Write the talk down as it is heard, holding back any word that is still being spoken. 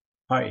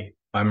Hi,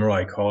 I'm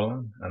Roy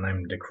Colin, and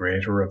I'm the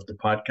creator of the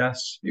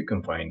podcast. You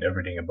can find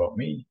everything about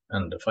me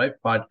and the five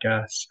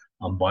podcasts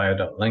on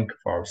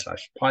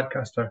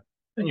bio.link/podcaster,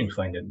 and you'll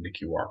find it in the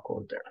QR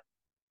code there.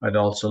 I'd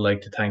also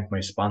like to thank my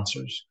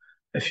sponsors.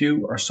 If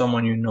you or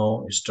someone you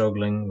know is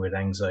struggling with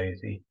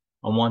anxiety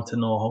and want to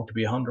know how to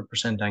be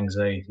 100%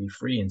 anxiety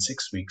free in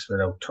 6 weeks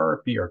without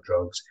therapy or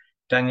drugs,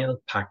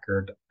 Daniel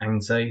Packard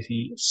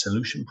Anxiety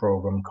Solution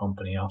Program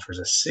Company offers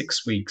a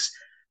 6 weeks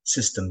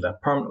system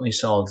that permanently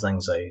solves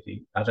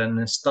anxiety at an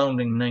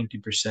astounding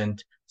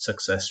 90%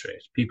 success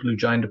rate. People who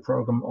join the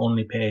program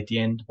only pay at the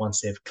end once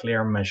they have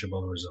clear,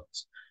 measurable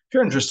results. If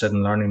you're interested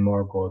in learning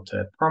more, go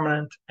to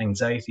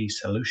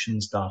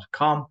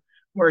permanentanxietysolutions.com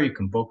where you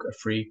can book a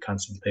free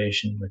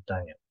consultation with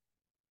Daniel.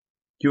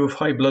 Do you have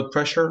high blood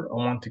pressure and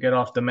want to get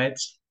off the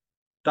meds?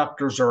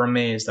 Doctors are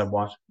amazed at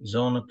what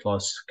Zona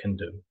Plus can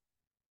do.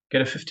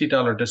 Get a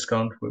 $50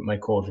 discount with my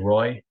code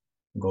ROY.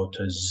 Go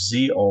to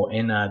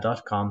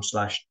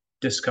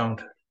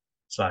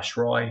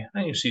zona.com/discount/ROY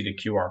and you see the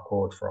QR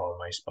code for all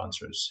my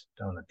sponsors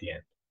down at the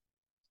end.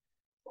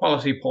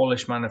 Quality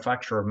Polish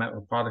manufacturer of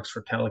metal products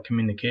for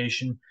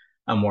telecommunication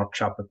and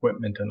workshop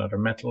equipment and other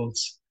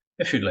metals.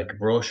 If you'd like a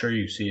brochure,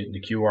 you see it in the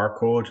QR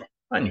code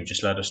and you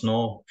just let us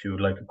know if you would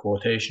like a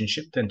quotation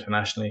shipped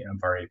internationally and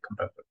very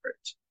competitive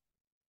rates.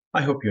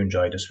 I hope you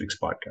enjoy this week's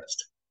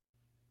podcast.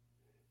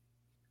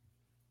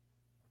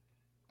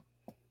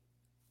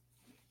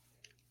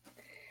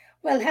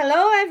 Well,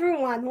 hello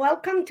everyone.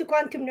 Welcome to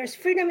Quantum Nurse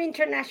Freedom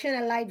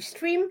International live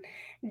stream.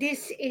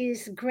 This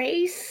is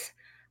Grace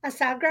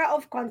Asagra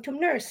of Quantum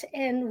Nurse,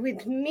 and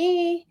with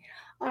me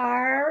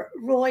are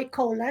Roy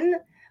Colin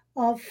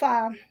of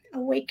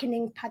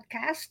Awakening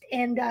Podcast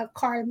and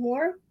Carl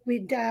Moore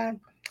with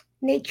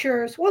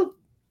Nature's. Well,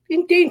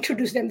 they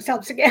introduce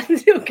themselves again.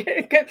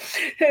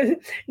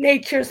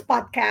 Nature's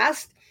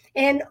Podcast.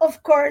 And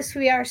of course,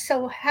 we are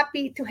so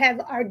happy to have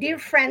our dear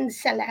friend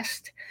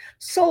Celeste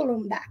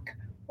Solum back.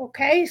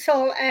 Okay,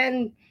 so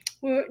and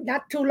we're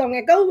not too long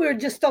ago we were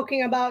just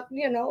talking about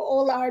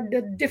all our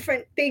the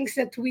different things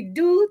that we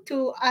do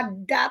to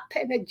adapt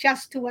and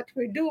adjust to what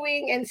we're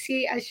doing, and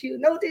see, as you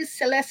notice,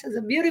 Celeste has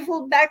a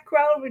beautiful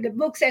background with the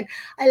books, and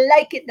I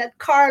like it that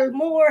Carl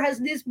Moore has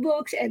these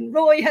books and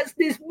Roy has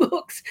these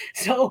books.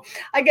 So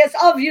I guess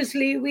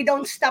obviously we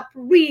don't stop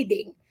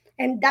reading,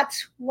 and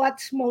that's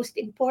what's most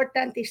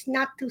important, is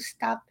not to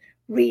stop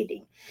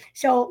reading.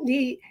 So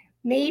the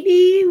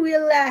maybe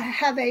we'll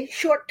have a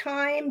short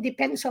time,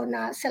 depends on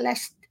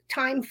Celeste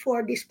time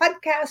for this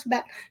podcast.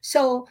 But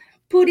so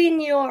put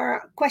in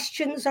your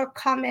questions or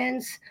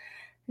comments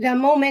the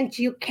moment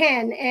you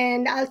can,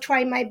 and I'll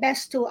try my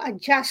best to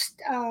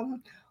adjust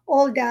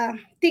all the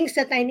things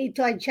that I need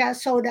to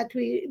adjust so that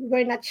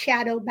we're not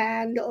shadow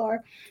banned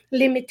or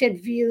limited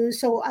views.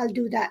 So I'll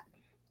do that.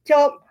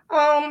 So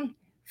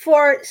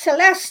for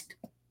Celeste,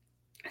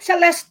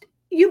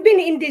 you've been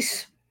in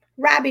this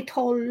rabbit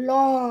hole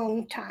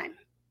long time,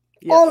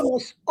 Yes.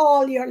 almost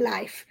all your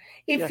life.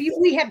 If Yes.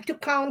 we have to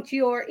count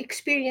your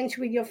experience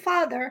with your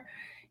father,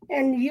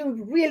 and you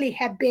really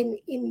have been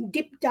in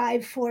deep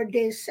dive for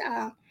this,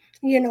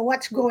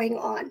 what's going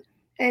on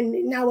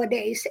and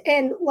nowadays,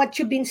 and what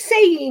you've been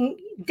saying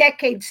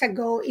decades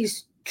ago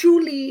is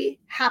truly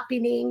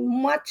happening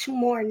much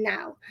more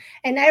now.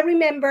 And I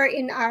remember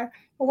in our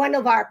one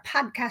of our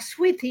podcasts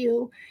with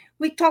you,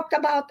 we talked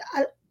about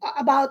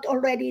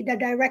already the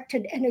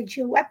directed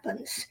energy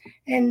weapons,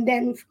 and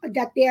then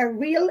that they are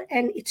real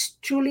and it's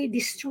truly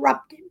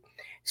disruptive.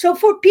 So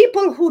for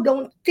people who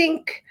don't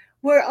think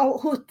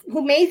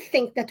who may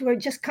think that we're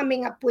just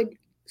coming up with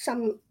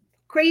some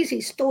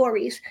crazy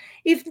stories,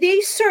 if they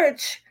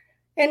search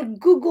and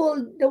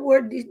Google the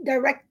word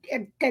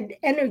directed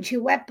energy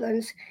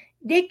weapons,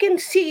 they can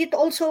see it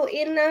also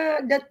in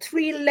the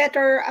three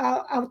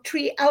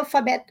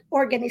alphabet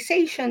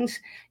organizations.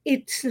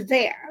 It's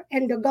there,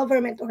 and the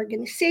government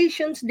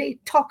organizations, they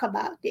talk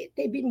about it,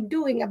 they've been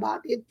doing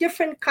about it.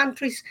 Different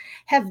countries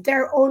have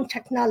their own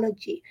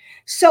technology.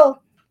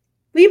 So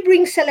we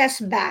bring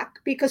Celeste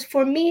back because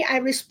for me, I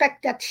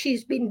respect that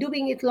she's been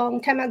doing it long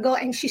time ago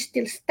and she's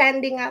still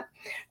standing up,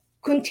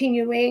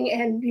 continuing,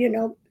 and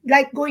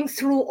like going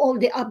through all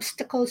the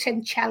obstacles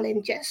and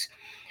challenges.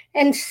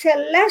 And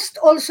Celeste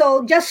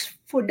also, just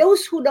for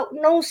those who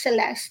don't know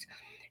Celeste,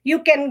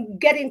 you can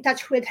get in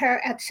touch with her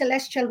at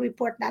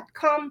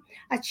celestialreport.com,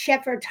 at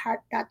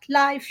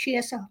shepherdsheart.life. She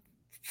has a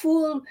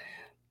full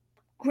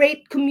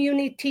great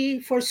community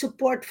for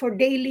support, for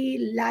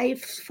daily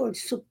life, for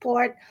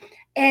support.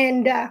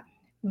 And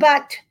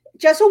but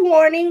just a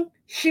warning,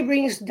 she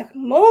brings the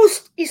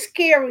most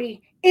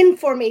scary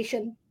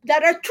information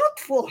that are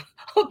truthful.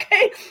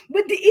 Okay,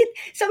 but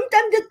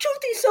sometimes the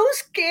truth is so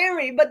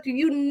scary, but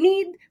we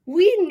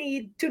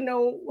need to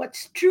know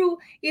what's true,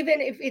 even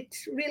if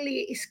it's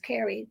really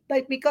scary.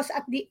 But because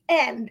at the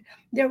end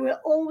there will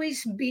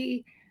always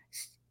be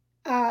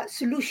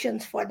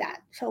solutions for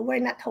that, so we're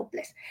not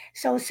hopeless.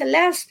 So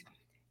Celeste,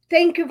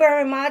 thank you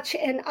very much,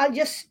 and I'll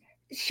just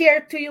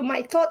share to you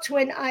my thoughts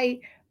when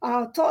I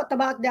thought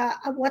about the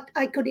what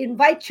I could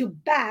invite you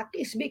back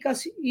is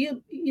because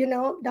you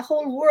know the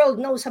whole world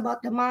knows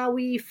about the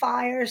Maui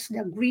fires,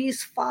 the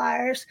Greece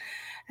fires,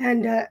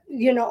 and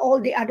you know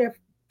all the other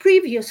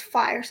previous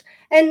fires.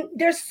 And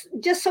there's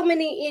just so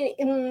many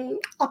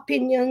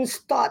opinions,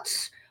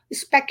 thoughts,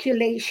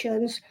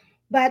 speculations.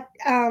 But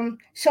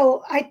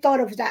so I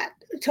thought of that.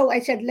 So I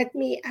said, let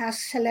me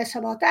ask Celeste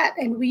about that.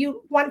 And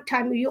one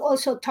time you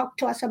also talked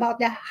to us about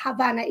the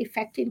Havana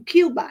effect in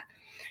Cuba.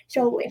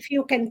 So Mhm. if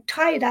you can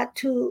tie that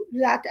to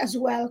that as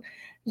well,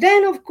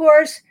 then of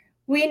course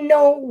we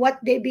know what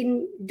they've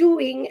been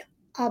doing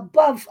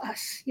above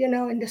us, you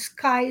know, in the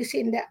skies,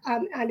 in the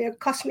other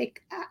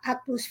cosmic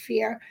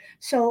atmosphere.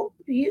 So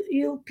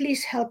you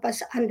please help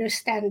us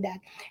understand that.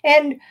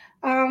 And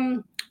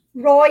um,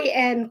 Roy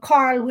and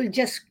Carl will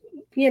just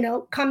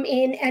come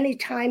in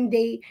anytime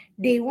they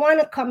want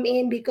to come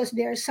in because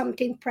there's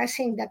something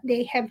pressing that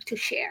they have to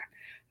share.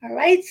 All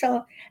right.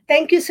 So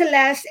thank you,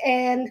 Celeste,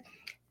 and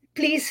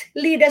please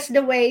lead us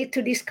the way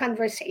to this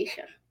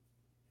conversation.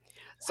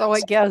 So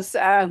I guess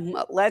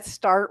let's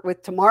start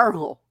with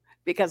tomorrow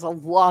because a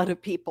lot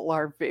of people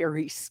are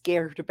very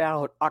scared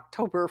about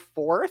October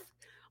 4th.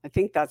 I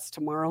think that's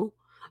tomorrow.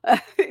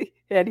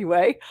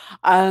 Anyway,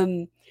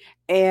 um,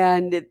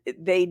 and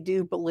they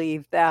do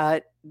believe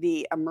that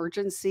the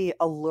emergency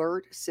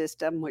alert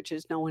system, which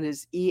is known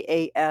as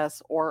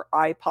EAS or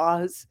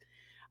IPAWS,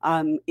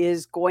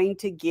 is going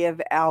to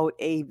give out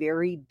a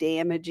very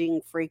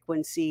damaging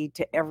frequency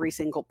to every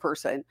single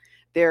person.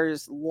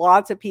 There's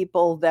lots of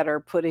people that are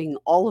putting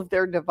all of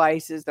their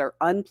devices, they're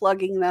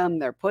unplugging them,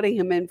 they're putting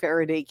them in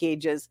Faraday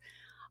cages.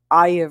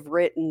 I have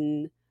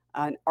written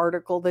an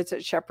article that's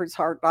at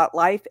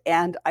shepherdsheart.life,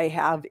 and I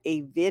have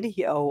a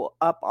video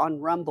up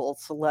on Rumble,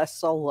 Celeste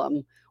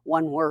Solum,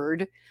 one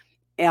word,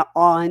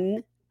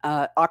 on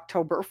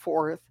October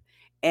 4th.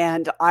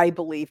 And I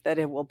believe that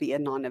it will be a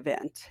non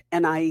event.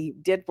 And I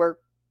did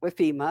work with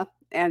FEMA.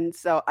 And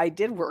so I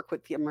did work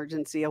with the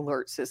emergency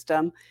alert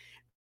system.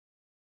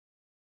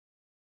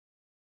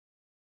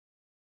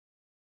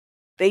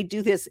 They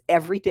do this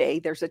every day.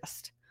 There's a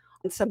test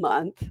once a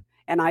month.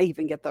 And I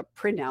even get the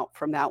printout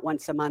from that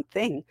once a month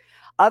thing.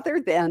 Other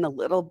than a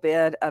little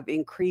bit of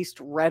increased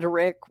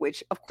rhetoric,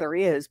 which of course there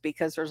is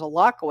because there's a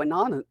lot going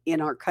on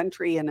in our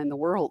country and in the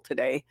world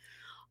today,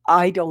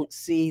 I don't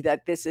see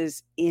that this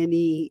is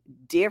any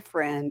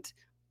different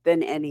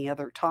than any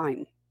other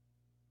time,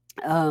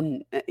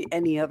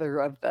 any other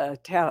of the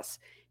tests.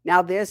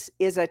 Now, this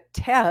is a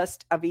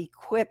test of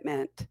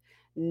equipment,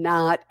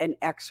 not an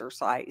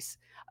exercise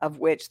of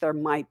which there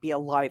might be a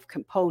live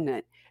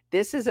component.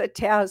 This is a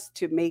test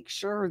to make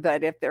sure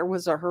that if there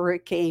was a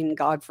hurricane,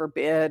 God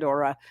forbid,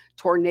 or a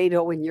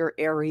tornado in your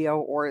area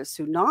or a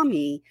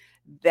tsunami,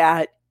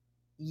 that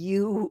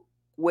you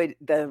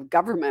the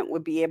government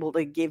would be able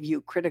to give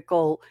you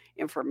critical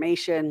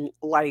information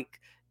like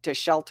to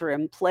shelter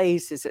in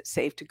place. Is it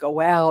safe to go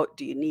out?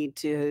 Do you need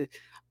to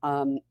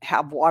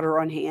have water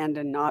on hand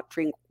and not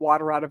drink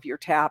water out of your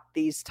tap?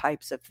 These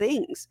types of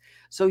things.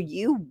 So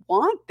you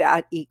want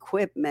that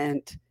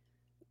equipment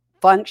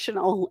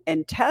functional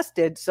and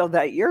tested so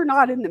that you're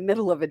not in the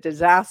middle of a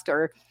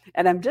disaster.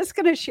 And I'm just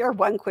going to share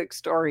one quick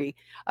story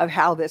of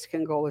how this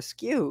can go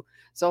askew.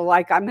 So,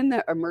 like, I'm in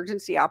the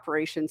emergency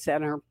operations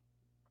center,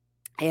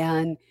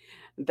 and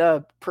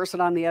the person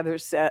on the other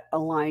set a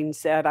line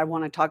said, "I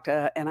want to talk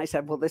to," and I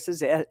said, "Well, this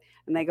is it."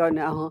 And they go,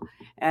 "No."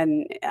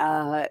 And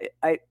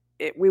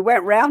we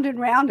went round and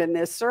round in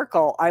this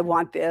circle. "I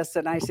want this,"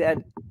 and I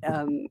said,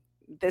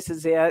 "This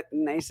is it."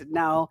 And they said,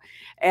 "No."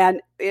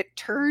 And it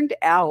turned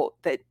out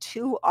that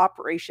two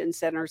operation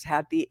centers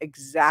had the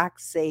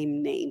exact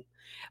same name,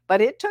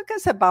 but it took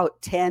us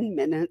about 10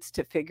 minutes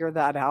to figure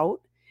that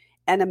out.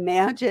 And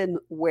imagine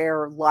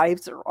where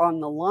lives are on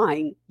the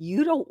line.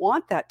 You don't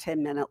want that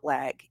 10-minute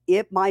lag.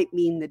 It might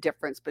mean the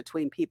difference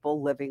between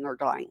people living or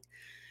dying.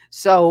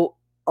 So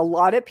a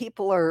lot of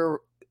people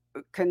are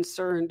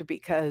concerned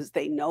because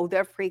they know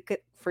that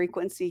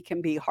frequency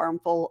can be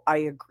harmful. I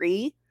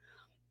agree.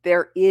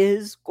 There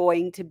is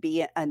going to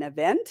be an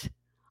event,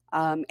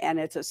 and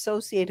it's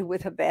associated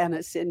with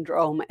Havana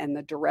syndrome and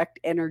the direct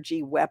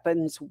energy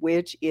weapons,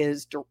 which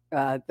is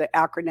the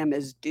acronym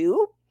is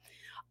DO.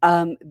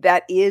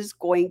 That is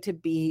going to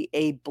be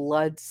a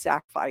blood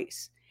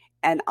sacrifice.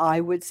 And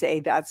I would say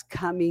that's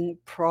coming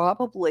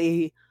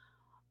probably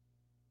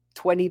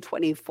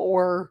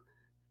 2024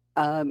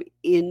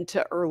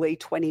 into early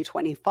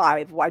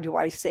 2025. Why do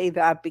I say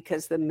that?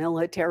 Because the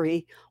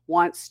military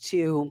wants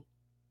to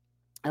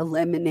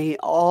eliminate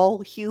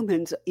all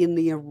humans in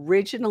the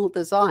original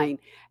design.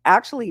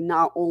 Actually,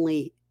 not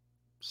only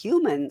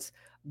humans,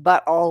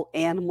 but all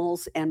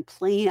animals and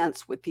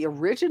plants with the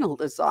original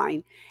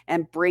design,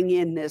 and bring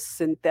in this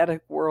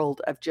synthetic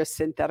world of just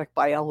synthetic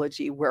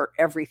biology where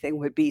everything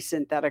would be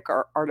synthetic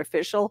or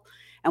artificial.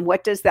 And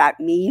what does that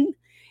mean?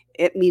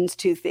 It means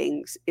two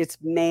things. It's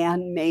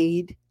man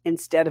made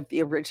instead of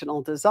the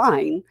original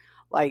design.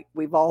 Like,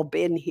 we've all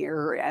been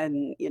here,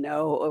 and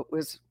it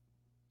was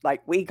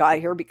like we got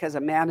here because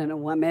a man and a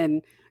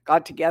woman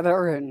got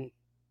together and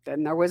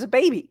then there was a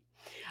baby.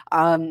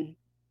 Um,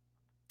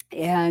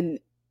 and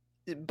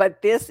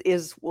but this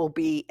is will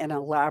be in a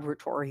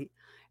laboratory.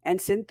 And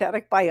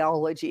synthetic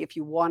biology, if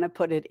you want to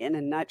put it in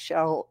a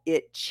nutshell,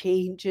 it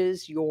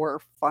changes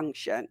your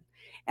function.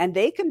 And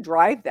they can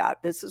drive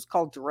that. This is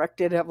called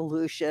directed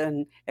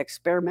evolution,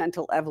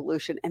 experimental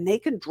evolution, and they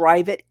can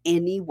drive it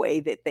any way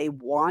that they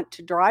want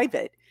to drive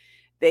it.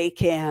 They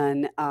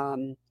can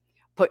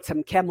put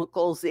some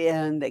chemicals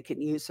in, they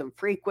can use some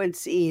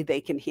frequency,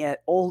 they can hit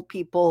old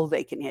people,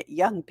 they can hit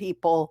young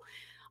people,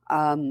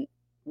 um,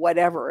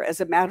 whatever. As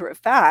a matter of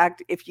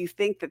fact, if you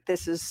think that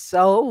this is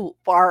so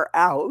far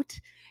out,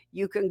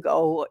 you can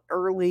go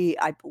early.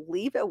 I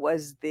believe it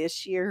was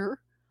this year.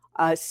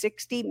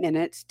 60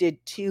 Minutes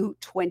did two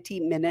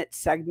 20-minute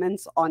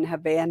segments on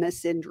Havana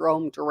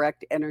syndrome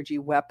direct energy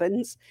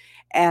weapons.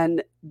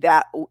 And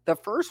that the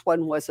first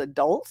one was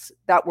adults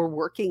that were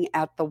working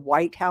at the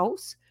White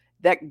House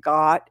that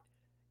got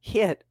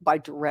hit by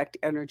direct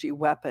energy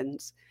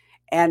weapons.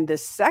 And the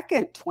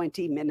second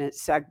 20-minute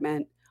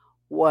segment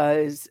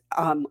was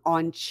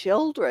on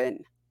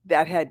children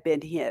that had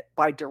been hit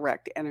by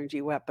direct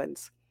energy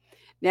weapons.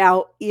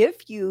 Now,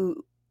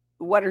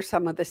 what are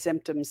some of the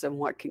symptoms and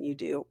what can you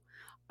do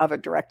of a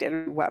direct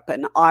energy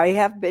weapon? I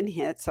have been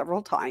hit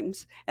several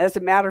times. As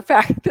a matter of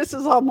fact, this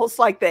is almost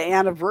like the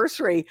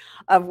anniversary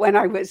of when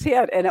I was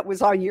hit, and it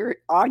was on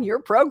your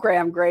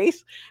program,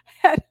 Grace.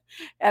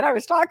 And I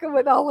was talking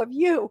with all of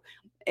you,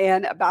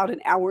 and about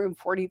an hour and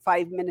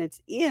 45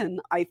 minutes in,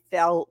 I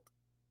felt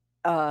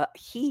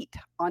heat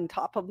on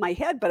top of my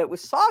head, but it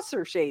was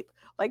saucer shaped,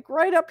 like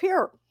right up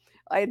here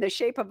in the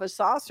shape of a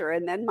saucer.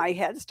 And then my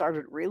head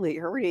started really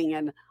hurting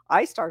and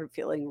I started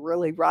feeling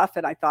really rough.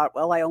 And I thought,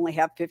 well, I only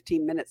have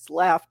 15 minutes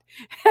left.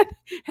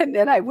 And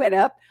then I went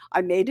up,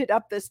 I made it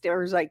up the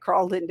stairs, I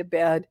crawled into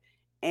bed.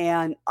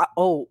 And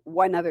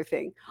one other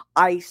thing,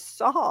 I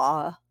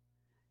saw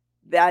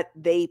that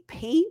they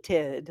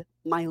painted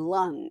my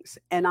lungs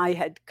and I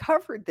had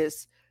covered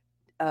this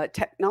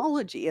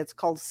technology. It's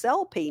called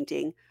cell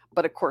painting.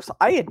 But of course,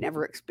 I had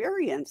never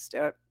experienced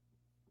it.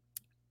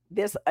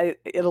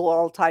 It'll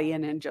all tie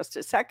in just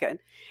a second.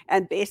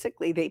 And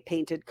basically, they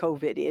painted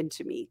COVID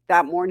into me.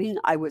 That morning,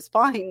 I was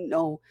fine,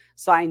 no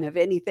sign of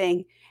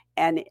anything.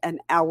 And an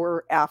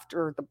hour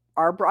after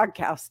our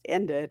broadcast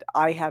ended,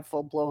 I had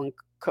full blown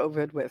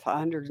COVID with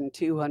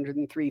 102,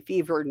 103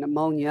 fever,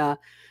 pneumonia,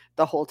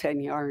 the whole 10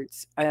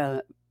 yards,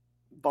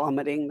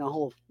 vomiting, the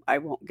whole. I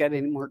won't get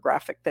any more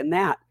graphic than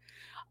that.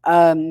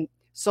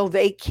 So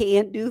they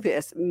can't do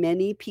this.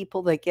 Many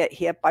people that get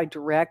hit by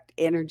direct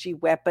energy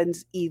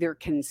weapons either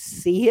can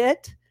see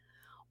it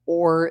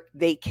or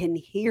they can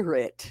hear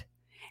it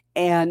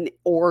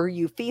or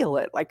you feel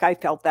it. Like I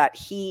felt that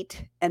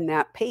heat and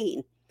that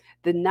pain.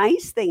 The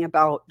nice thing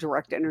about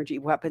direct energy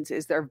weapons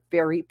is they're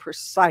very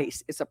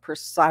precise. It's a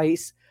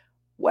precise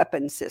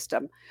weapon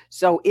system.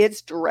 So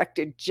it's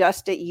directed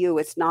just at you.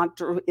 It's not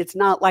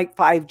like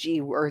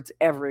 5G where it's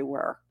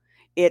everywhere.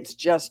 It's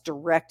just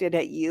directed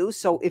at you.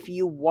 So if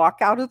you walk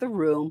out of the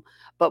room,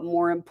 but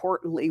more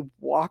importantly,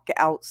 walk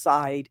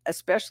outside,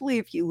 especially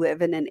if you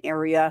live in an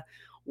area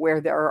where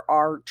there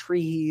are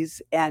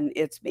trees and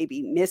it's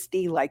maybe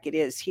misty like it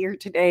is here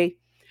today,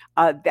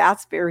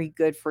 that's very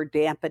good for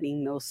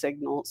dampening those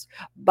signals.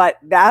 But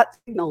that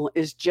signal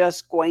is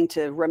just going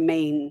to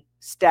remain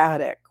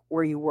static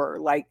where you were,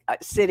 like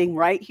sitting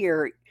right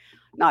here.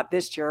 Not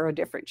this chair, a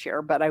different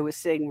chair, but I was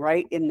sitting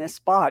right in this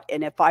spot.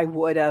 And if I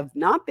would have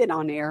not been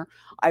on air,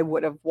 I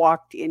would have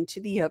walked into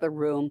the other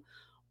room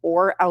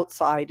or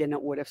outside and it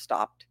would have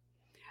stopped.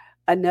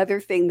 Another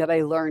thing that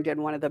I learned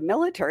in one of the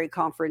military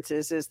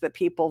conferences is the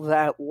people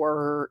that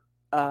were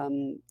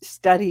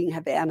studying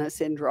Havana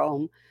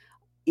syndrome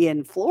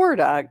in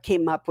Florida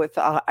came up with,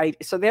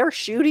 so they're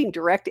shooting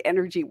direct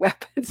energy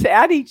weapons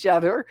at each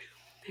other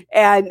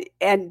and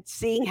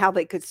seeing how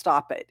they could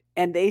stop it.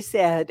 And they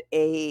said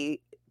a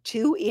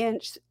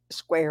 2-inch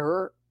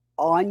square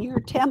on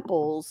your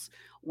temples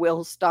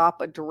will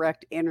stop a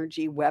direct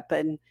energy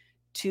weapon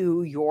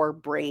to your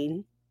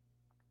brain.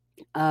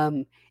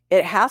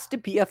 It has to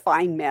be a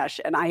fine mesh.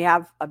 And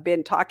I've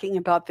been talking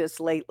about this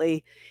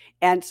lately.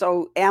 And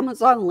so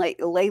Amazon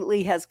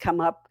lately has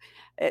come up.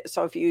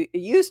 So if it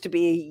used to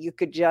be, you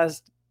could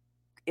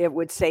it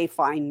would say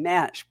fine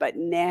mesh, but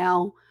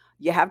now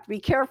you have to be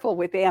careful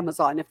with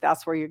Amazon if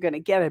that's where you're going to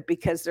get it,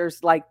 because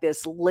there's like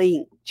this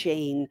link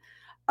chain.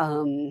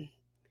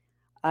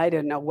 I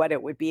don't know what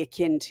it would be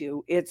akin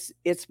to. It's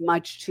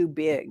much too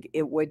big.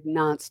 It would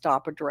not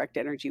stop a direct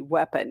energy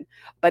weapon.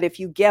 But if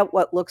you get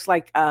what looks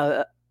like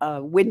a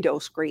window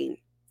screen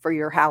for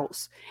your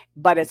house,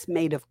 but it's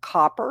made of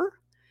copper.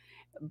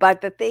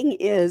 But the thing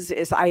is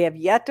I have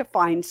yet to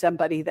find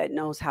somebody that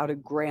knows how to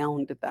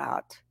ground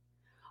that.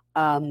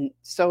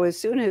 So as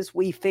soon as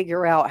we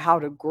figure out how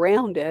to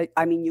ground it,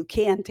 I mean, you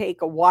can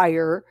take a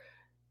wire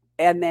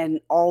and then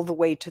all the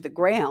way to the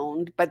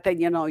ground. But then,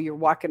 you're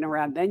walking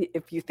around. Then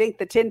if you think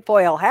the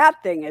tinfoil hat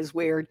thing is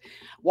weird,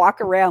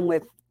 walk around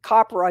with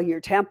copper on your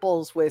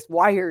temples with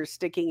wires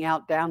sticking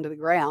out down to the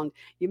ground.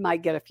 You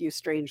might get a few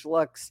strange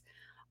looks.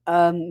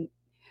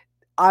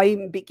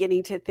 I'm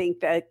beginning to think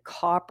that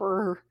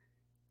copper,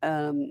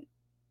 an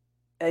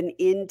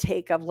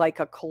intake of like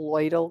a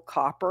colloidal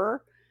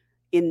copper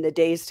in the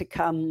days to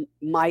come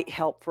might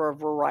help for a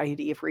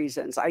variety of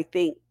reasons. I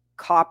think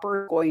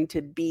copper is going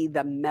to be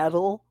the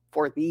metal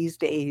for these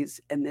days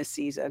and this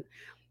season.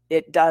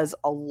 It does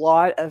a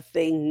lot of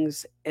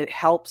things. It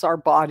helps our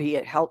body,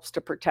 it helps to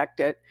protect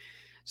it.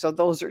 So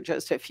those are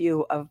just a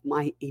few of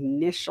my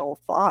initial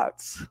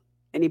thoughts.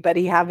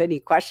 Anybody have any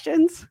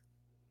questions?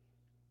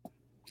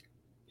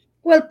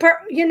 Well,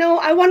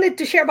 I wanted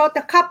to share about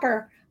the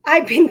copper.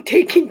 I've been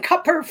taking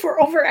copper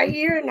for over a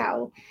year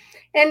now.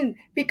 And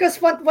because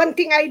one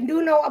thing I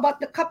do know about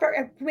the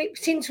copper,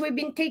 since we've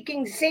been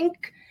taking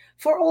zinc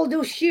for all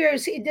those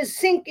years, it is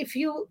zinc. If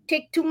you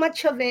take too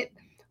much of it,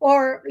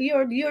 or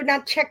you're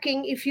not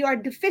checking if you are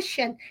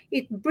deficient,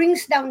 it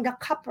brings down the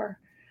copper,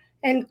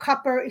 and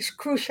copper is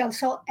crucial.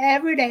 So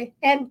every day,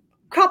 and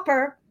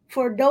copper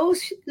for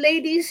those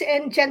ladies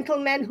and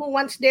gentlemen who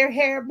wants their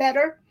hair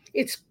better,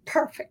 it's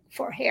perfect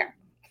for hair.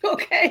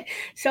 Okay,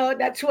 so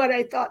that's what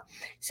I thought.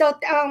 So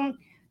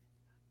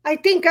I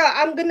think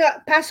I'm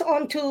gonna pass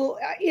on to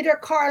either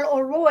Carl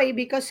or Roy,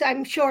 because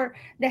I'm sure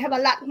they have a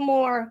lot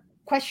more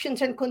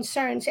questions and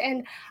concerns.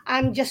 And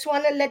I'm just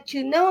want to let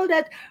you know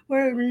that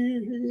we're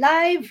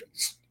live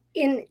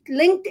in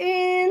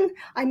LinkedIn.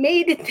 I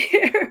made it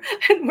there,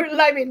 and we're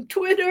live in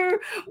Twitter.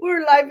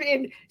 We're live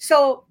in,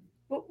 so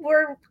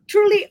we're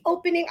truly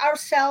opening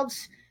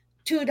ourselves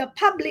to the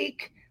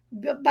public,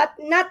 but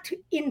not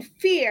in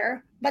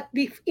fear, but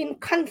be in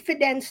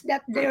confidence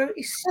that there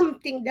is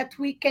something that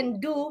we can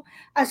do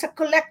as a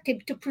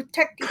collective to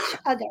protect each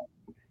other.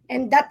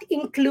 And that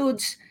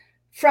includes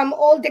from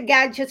all the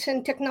gadgets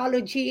and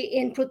technology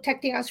in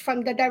protecting us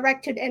from the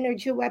directed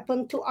energy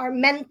weapon to our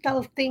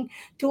mental thing,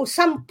 to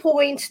some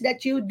points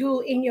that you do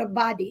in your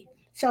body.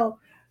 So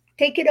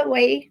take it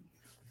away.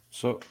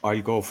 So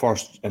I'll go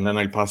first, and then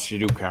I'll pass to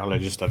you, Carl. I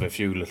just have a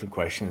few little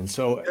questions.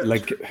 So,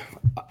 like,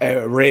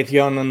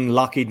 Raytheon and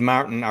Lockheed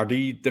Martin, are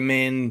the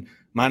main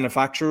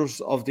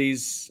manufacturers of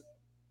these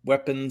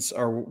weapons,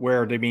 or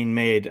where are they being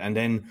made? And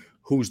then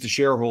who's the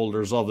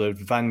shareholders of it?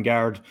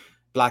 Vanguard,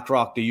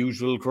 BlackRock, the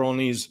usual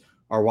cronies,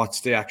 or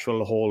what's the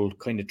actual whole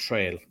kind of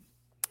trail?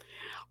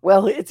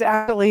 Well, it's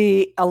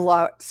actually a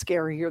lot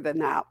scarier than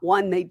that.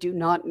 One, they do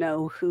not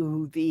know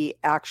who the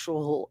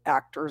actual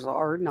actors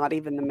are, not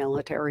even the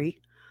military.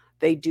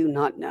 They do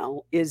not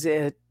know. Is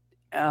it,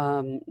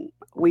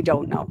 we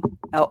don't know.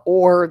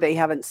 Or they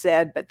haven't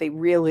said, but they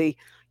really,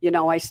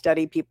 I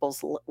study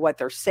people's, what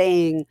they're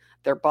saying,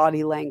 their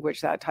body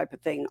language, that type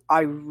of thing.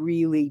 I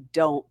really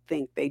don't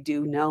think they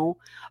do know.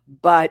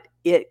 But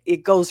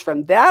it goes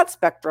from that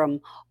spectrum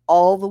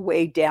all the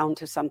way down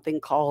to something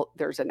called,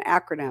 there's an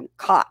acronym,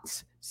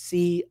 COTS,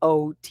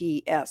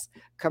 COTS,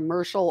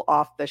 commercial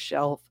off the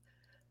shelf.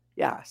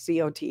 Yeah,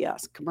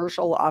 COTS,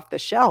 commercial off the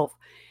shelf.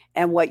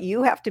 And what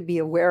you have to be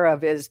aware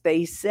of is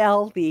they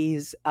sell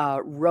these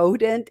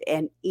rodent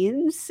and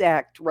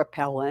insect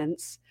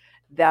repellents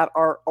that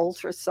are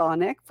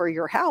ultrasonic for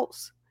your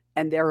house,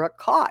 and they're a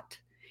COT.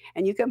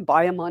 And you can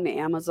buy them on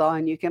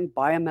Amazon, you can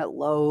buy them at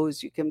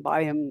Lowe's, you can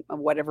buy them at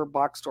whatever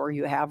box store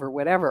you have or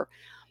whatever.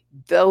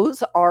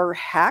 Those are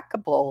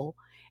hackable,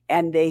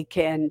 and they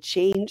can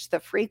change the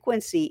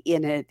frequency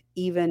in it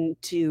even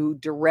to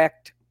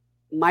direct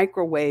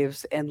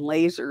microwaves and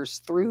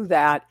lasers through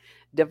that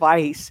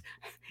device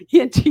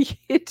into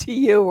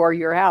you or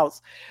your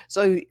house.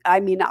 So, I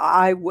mean,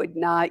 I would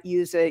not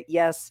use it.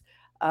 Yes,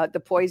 the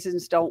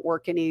poisons don't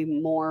work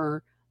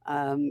anymore.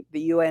 The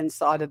UN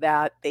saw to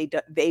that.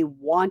 They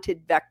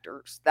wanted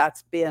vectors.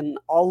 That's been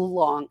all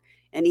along.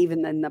 And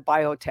even in the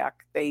biotech,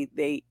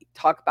 they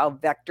talk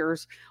about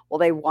vectors. Well,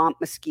 they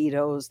want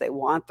mosquitoes, they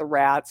want the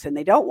rats, and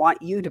they don't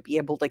want you to be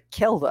able to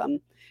kill them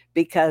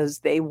because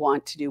they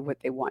want to do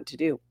what they want to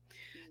do.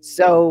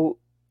 So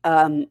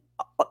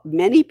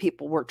many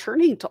people were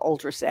turning to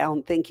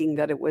ultrasound thinking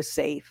that it was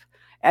safe.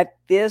 At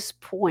this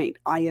point,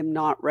 I am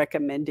not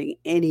recommending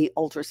any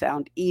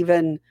ultrasound.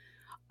 Even,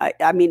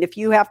 I mean, if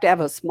you have to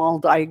have a small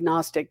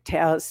diagnostic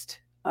test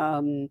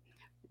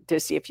to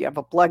see if you have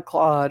a blood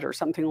clot or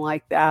something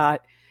like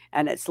that,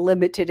 and it's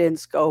limited in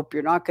scope,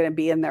 you're not going to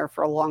be in there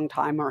for a long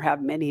time or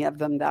have many of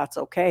them, that's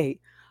okay.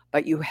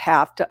 But you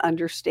have to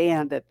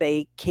understand that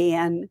they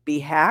can be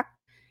hacked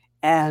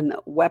and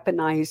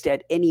weaponized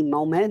at any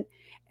moment,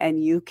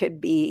 and you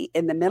could be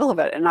in the middle of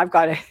it. And I've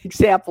got an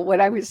example.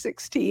 When I was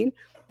 16,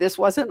 this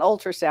wasn't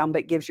ultrasound,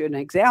 but gives you an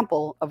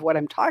example of what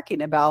I'm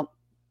talking about.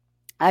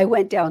 I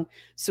went down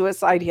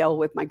Suicide Hill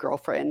with my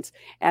girlfriends,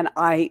 and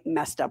I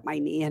messed up my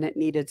knee and it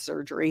needed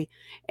surgery.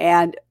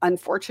 And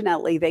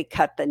unfortunately, they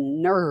cut the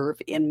nerve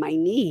in my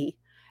knee.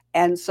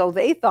 And so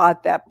they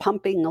thought that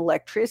pumping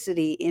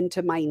electricity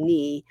into my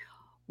knee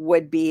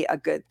would be a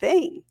good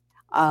thing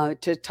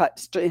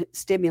to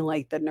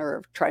stimulate the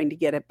nerve, trying to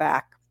get it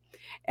back.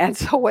 And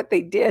so what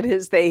they did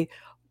is they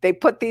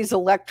put these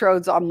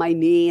electrodes on my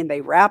knee and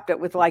they wrapped it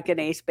with like an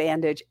ace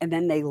bandage, and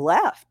then they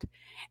left.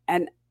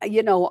 And I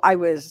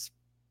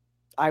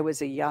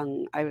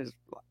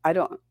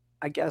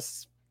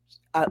guess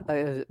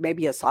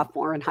maybe a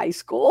sophomore in high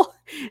school,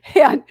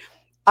 and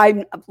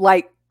I'm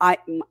like,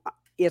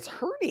 it's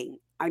hurting.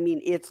 I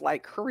mean, it's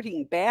like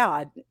hurting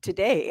bad.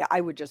 Today,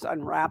 I would just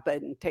unwrap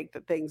it and take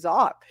the things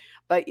off.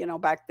 But,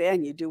 back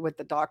then you do what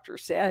the doctor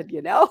said,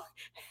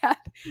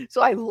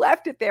 So I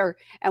left it there.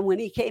 And when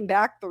he came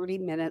back 30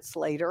 minutes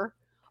later,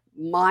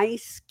 my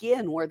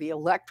skin where the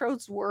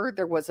electrodes were,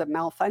 there was a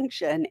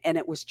malfunction and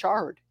it was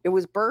charred. It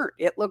was burnt.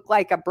 It looked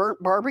like a burnt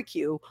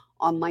barbecue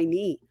on my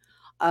knee.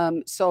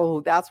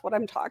 So that's what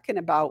I'm talking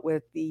about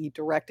with the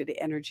directed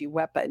energy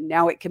weapon.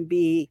 Now it can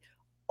be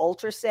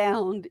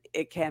ultrasound,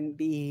 it can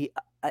be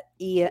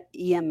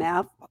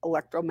EMF,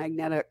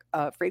 electromagnetic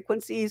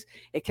frequencies,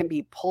 it can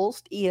be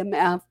pulsed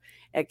EMF,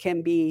 it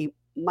can be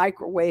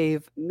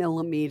microwave,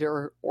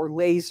 millimeter, or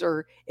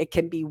laser. It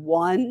can be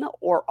one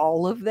or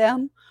all of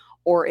them,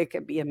 or it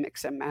could be a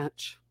mix and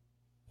match.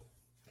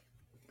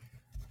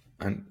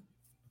 And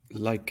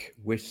like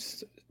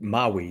with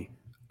Maui,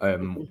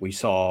 we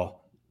saw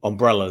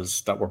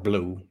umbrellas that were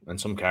blue in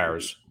some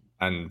cars,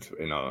 and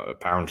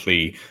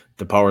apparently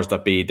the powers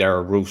that be,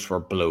 their roofs were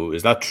blue.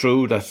 Is that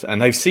true?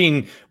 And I've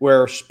seen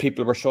where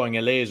people were showing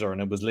a laser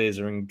and it was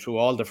lasering through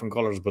all different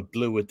colors, but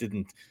blue it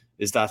didn't.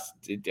 Is that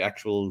the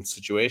actual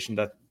situation,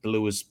 that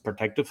blue is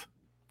protective?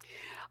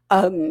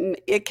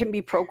 It can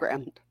be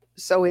programmed.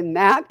 So in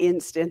that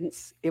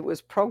instance, it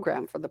was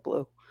programmed for the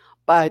blue,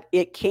 but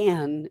it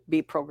can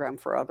be programmed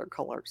for other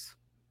colors.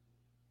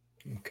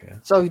 Okay.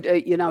 So,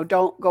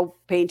 don't go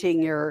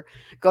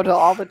go to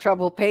all the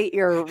trouble, paint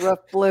your roof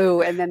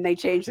blue, and then they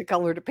change the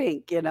color to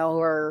pink,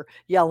 or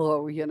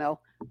yellow, it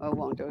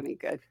won't do any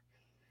good.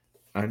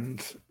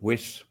 And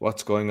with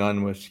what's going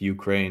on with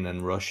Ukraine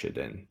and Russia,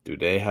 then, do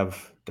they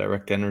have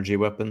direct energy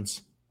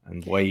weapons?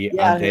 And why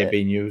aren't they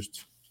being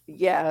used?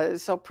 Yeah,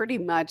 so pretty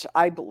much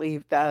I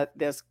believe that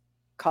this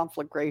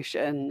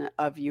conflagration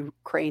of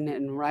Ukraine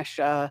and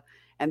Russia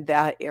and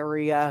that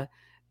area,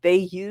 they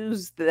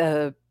use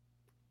the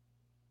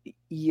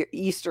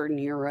Eastern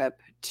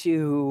Europe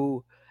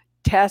to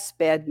test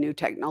bed new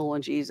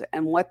technologies.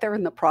 And what they're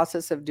in the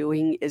process of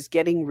doing is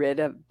getting rid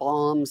of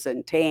bombs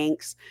and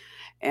tanks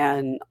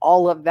and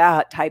all of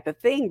that type of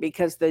thing,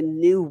 because the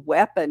new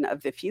weapon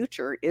of the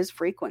future is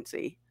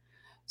frequency.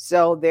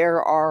 So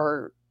there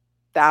are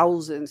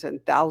thousands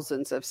and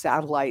thousands of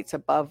satellites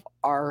above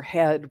our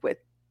head with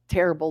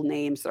terrible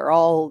names. They're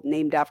all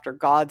named after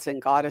gods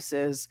and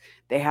goddesses.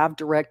 They have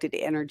directed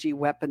energy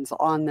weapons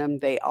on them.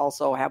 They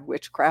also have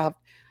witchcraft,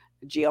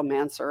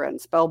 geomancer, and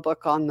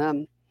spellbook on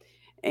them.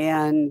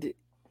 And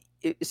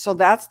so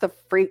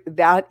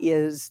that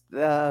is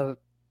the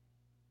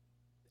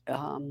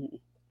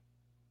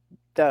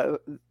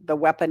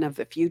weapon of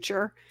the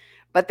future.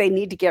 But they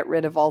need to get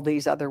rid of all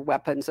these other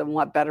weapons. And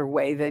what better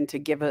way than to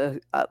give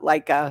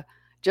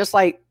just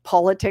like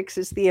politics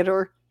is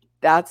theater,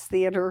 that's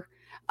theater.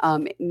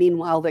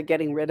 Meanwhile, they're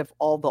getting rid of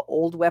all the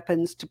old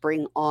weapons to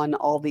bring on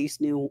all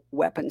these new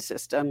weapon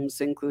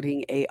systems,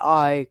 including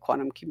AI,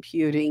 quantum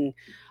computing,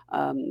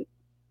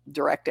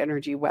 direct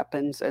energy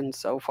weapons, and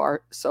so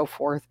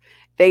forth.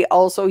 They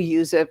also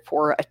use it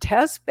for a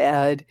test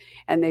bed,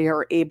 and they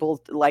are able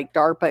to, like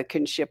DARPA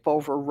can ship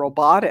over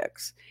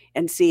robotics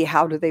and see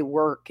how do they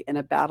work in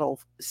a battle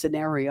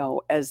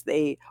scenario as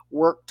they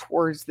work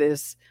towards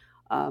this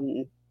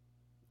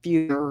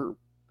future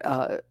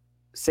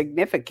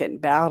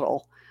significant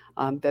battle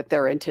that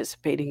they're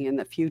anticipating in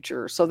the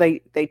future. So they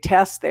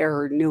test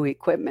their new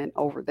equipment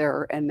over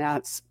there, and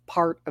that's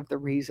part of the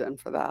reason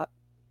for that.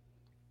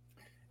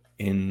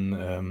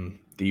 In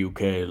the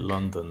UK,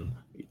 London,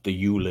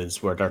 the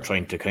ULIs, where they're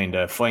trying to kind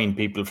of find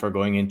people for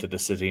going into the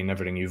city and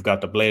everything. You've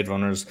got the Blade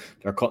Runners,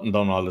 they're cutting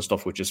down all the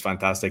stuff, which is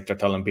fantastic. They're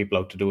telling people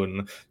how to do it,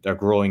 and they're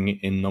growing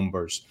in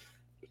numbers.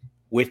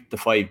 With the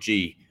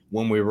 5G,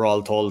 when we were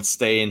all told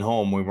stay in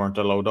home, we weren't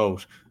allowed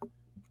out.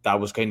 That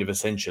was kind of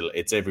essential.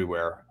 It's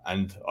everywhere.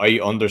 And I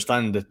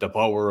understand that the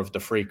power of the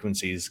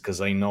frequencies,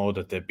 because I know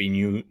that they've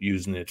been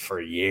using it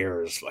for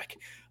years.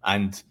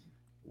 And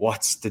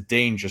what's the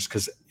dangers?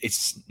 Because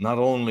it's not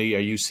only are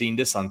you seeing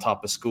this on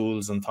top of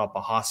schools, on top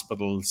of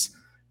hospitals,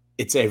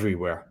 it's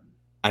everywhere.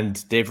 And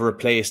they've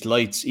replaced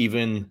lights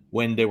even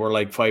when they were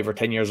like 5 or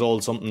 10 years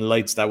old, something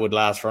lights that would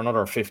last for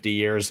another 50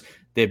 years.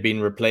 They've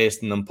been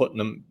replacing them, putting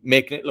them,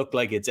 making it look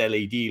like it's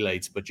LED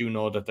lights, but you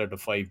know that they're the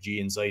 5G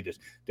inside it.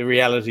 The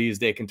reality is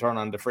they can turn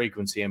on the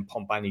frequency and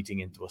pump anything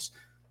into us.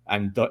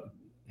 And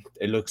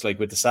it looks like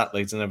with the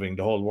satellites and everything,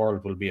 the whole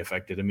world will be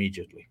affected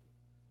immediately.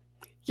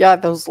 Yeah,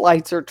 those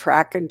lights are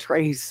track and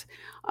trace.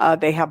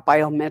 They have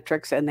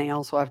biometrics, and they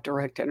also have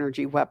direct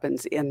energy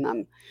weapons in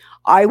them.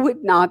 I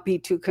would not be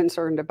too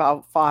concerned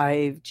about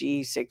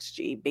 5G,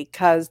 6G,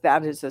 because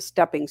that is a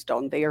stepping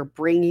stone. They are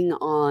bringing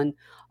on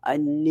a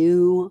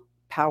new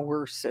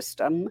power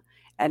system,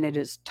 and it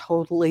is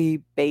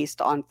totally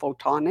based on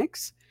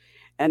photonics.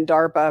 And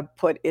DARPA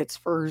put its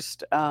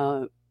first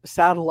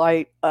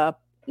satellite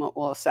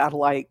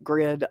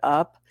grid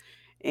up,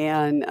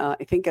 and I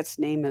think its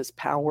name is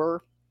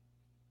Power.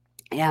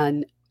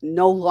 And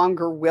no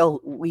longer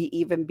will we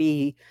even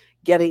be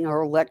getting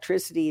our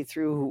electricity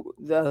through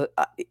the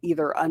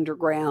either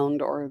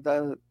underground or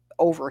the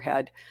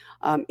overhead.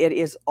 It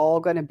is all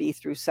going to be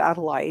through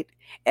satellite,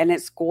 and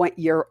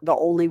the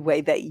only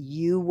way that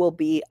you will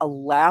be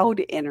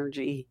allowed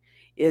energy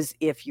is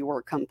if you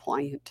are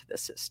compliant to the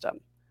system.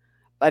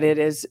 But it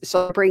is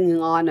so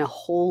bringing on a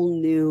whole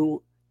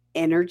new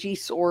energy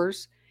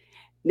source.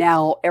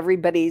 Now,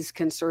 everybody's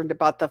concerned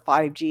about the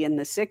 5G and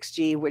the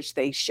 6G, which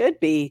they should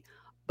be,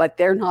 but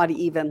they're not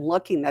even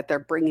looking that they're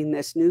bringing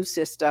this new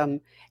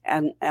system.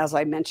 And as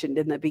I mentioned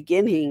in the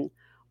beginning,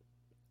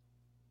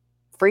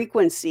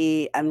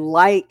 frequency and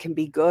light can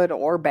be good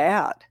or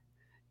bad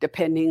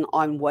depending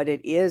on what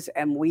it is.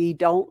 And we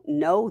don't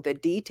know the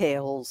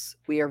details.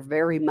 We are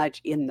very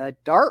much in the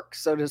dark,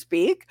 so to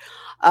speak,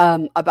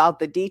 about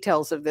the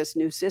details of this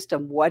new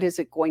system. What is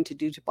it going to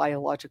do to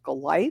biological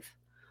life?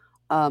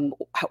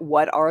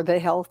 What are the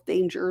health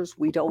dangers?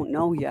 We don't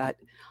know yet.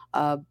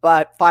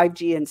 But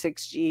 5G and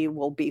 6G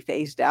will be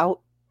phased out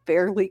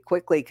fairly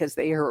quickly because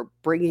they are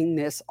bringing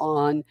this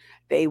on.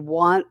 They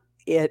want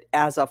it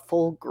as a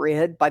full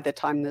grid by the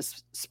time the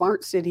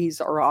smart cities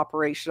are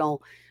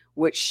operational,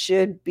 which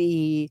should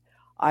be,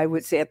 I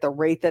would say, at the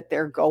rate that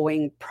they're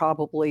going,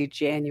 probably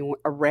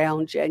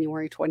around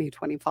January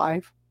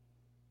 2025.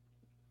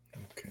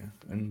 Okay.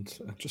 And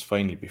just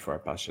finally, before I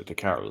pass you to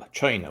Carol,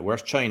 China,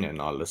 where's China in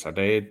all this? Are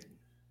they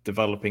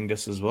developing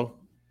this as well?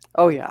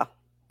 Oh, yeah.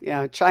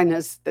 Yeah,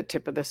 China's the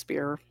tip of the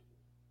spear.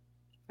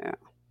 Yeah.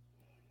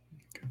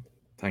 Okay.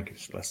 Thank you,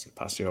 Celeste. I'll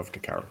pass you over to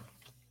Carol.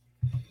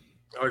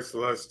 Hi,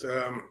 Celeste.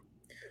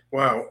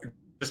 Wow,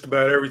 just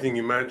about everything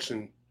you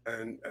mentioned,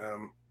 and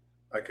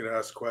I could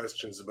ask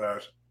questions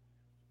about.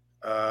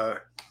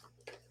 But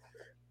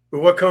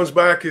what comes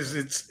back is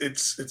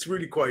it's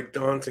really quite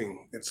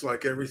daunting. It's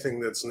like everything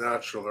that's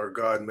natural or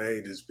God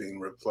made is being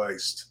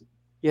replaced.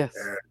 Yes.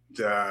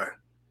 And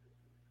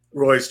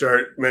Roy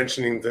started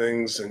mentioning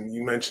things, and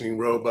you mentioning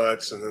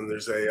robots, and then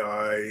there's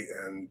AI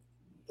and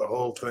the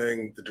whole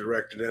thing, the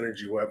directed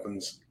energy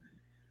weapons.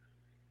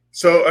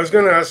 So I was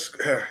going to ask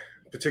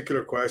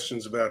particular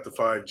questions about the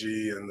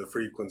 5G and the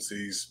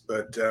frequencies,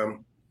 but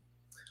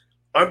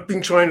I've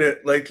been trying to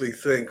lately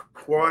think,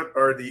 what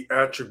are the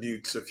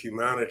attributes of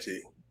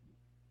humanity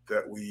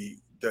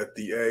that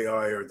the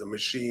AI or the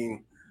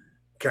machine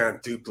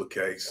can't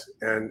duplicate?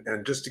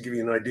 And just to give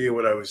you an idea,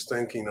 what I was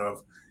thinking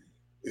of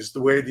is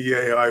the way the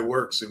AI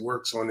works. It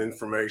works on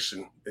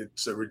information.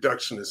 It's a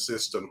reductionist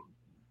system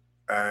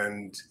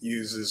and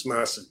uses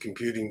massive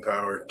computing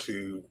power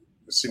to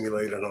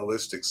simulate an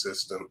holistic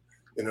system.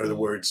 In other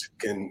words,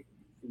 it can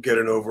get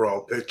an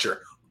overall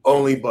picture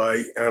only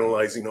by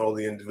analyzing all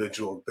the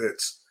individual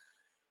bits.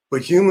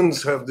 But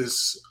humans have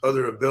this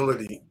other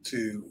ability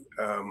to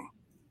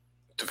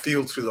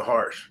feel through the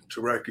heart,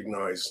 to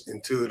recognize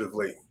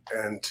intuitively,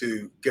 and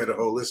to get a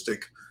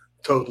holistic,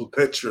 total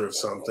picture of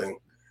something.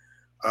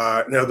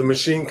 Now, the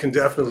machine can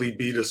definitely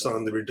beat us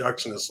on the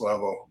reductionist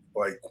level,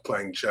 like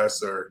playing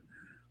chess or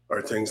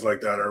things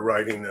like that, or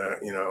writing a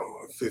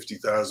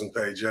 50,000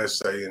 page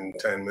essay in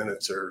 10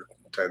 minutes or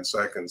 10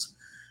 seconds.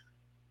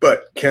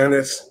 But can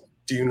it?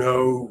 Do you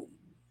know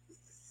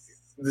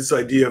this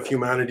idea of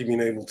humanity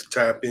being able to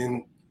tap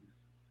in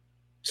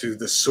to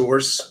the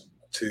source,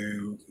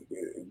 to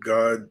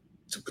God,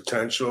 to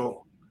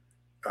potential?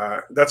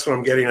 That's what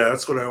I'm getting at.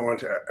 That's what I want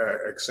to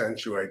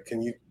accentuate.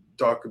 Can you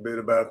talk a bit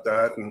about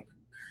that and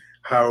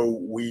how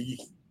we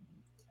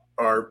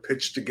are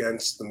pitched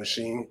against the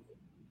machine?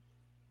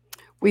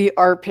 We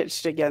are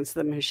pitched against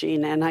the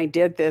machine. And I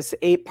did this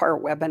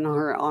 8-part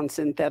webinar on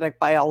synthetic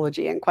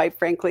biology. And quite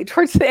frankly,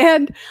 towards the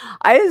end,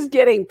 I was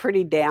getting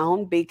pretty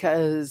down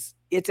because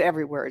it's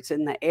everywhere. It's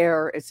in the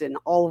air. It's in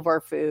all of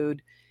our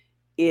food.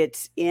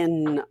 It's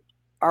in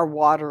our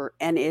water,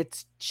 and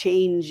it's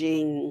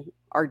changing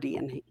our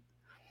DNA.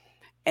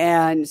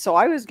 And so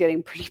I was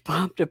getting pretty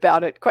bummed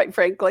about it, quite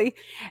frankly.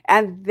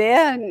 And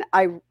then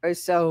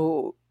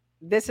so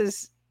this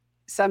is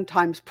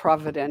sometimes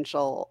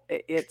providential.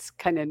 It's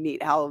kind of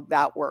neat how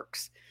that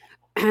works.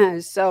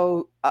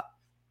 So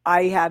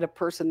I had a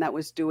person that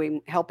was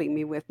helping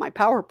me with my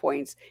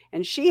PowerPoints,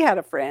 and she had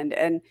a friend,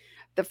 and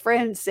the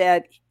friend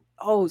said,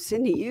 "Oh,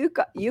 Cindy, you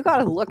got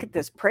to look at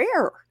this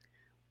prayer."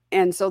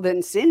 And so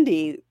then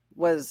Cindy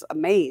was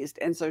amazed.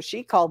 And so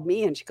she called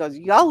me and she goes,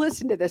 "Y'all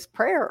listen to this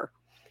prayer."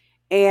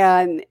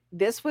 And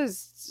this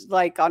was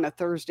like on a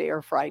Thursday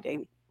or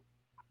Friday.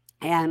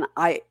 And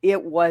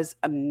it was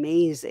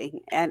amazing.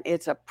 And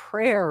it's a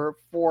prayer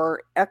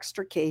for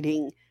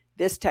extricating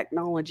this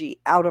technology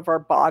out of our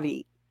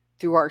body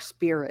through our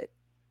spirit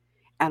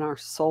and our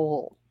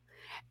soul.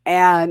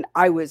 And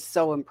I was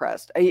so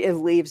impressed. It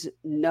leaves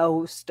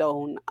no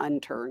stone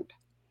unturned.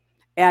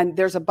 And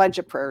there's a bunch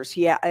of prayers.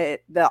 Yeah,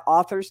 the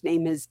author's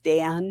name is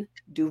Dan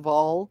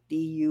Duval,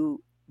 Duvall.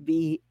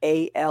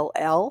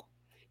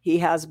 He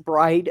has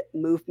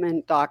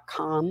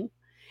bridemovement.com.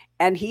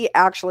 And he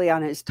actually,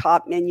 on his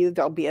top menu,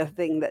 there'll be a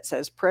thing that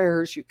says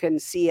prayers. You can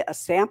see a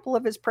sample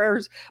of his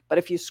prayers. But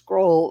if you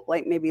scroll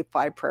like maybe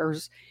 5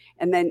 prayers,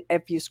 And then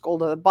if you scroll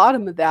to the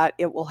bottom of that,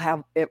 it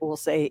will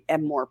say,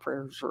 and more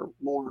prayers or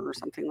more or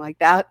something like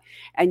that.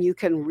 And you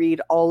can read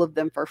all of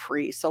them for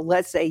free. So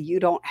let's say you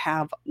don't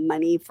have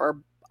money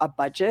for a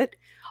budget,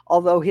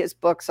 although his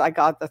books, I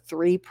got the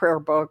 3 prayer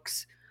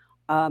books,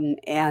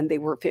 and they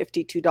were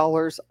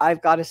 $52.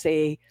 I've got to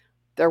say,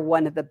 they're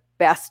one of the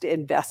best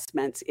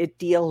investments. It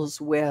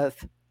deals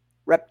with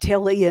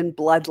reptilian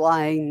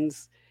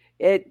bloodlines.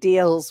 It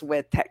deals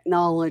with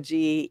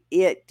technology.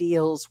 It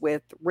deals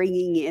with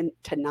ringing in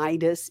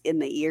tinnitus in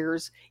the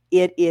ears.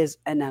 It is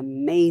an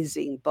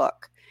amazing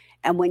book.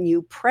 And when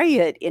you pray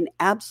it in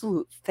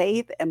absolute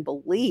faith and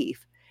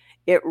belief,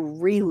 it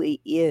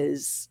really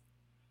is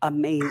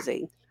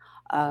amazing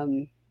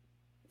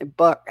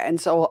book. And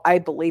so I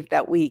believe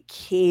that we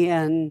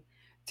can,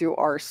 through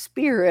our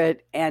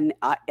spirit, and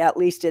at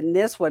least in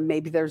this one,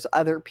 maybe there's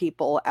other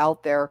people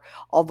out there,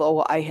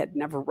 although I had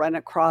never run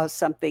across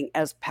something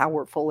as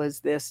powerful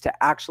as this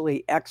to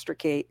actually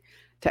extricate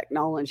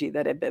technology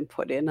that had been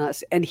put in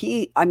us. And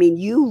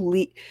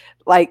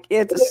like,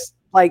 it's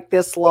like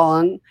this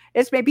long.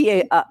 It's maybe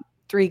a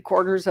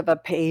 3/4 of a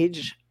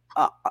page,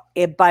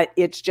 but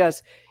it's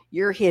just,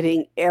 you're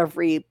hitting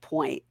every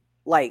point,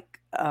 like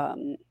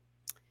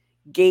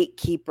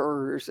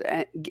gatekeepers,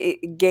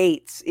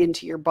 gates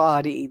into your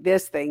body,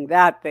 this thing,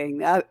 that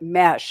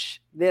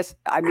mesh, this,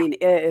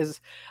 it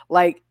is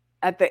like,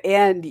 at the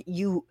end,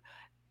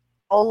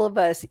 all of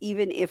us,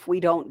 even if we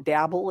don't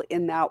dabble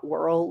in that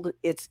world,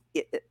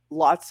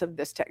 lots of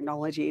this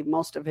technology,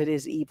 most of it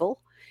is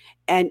evil.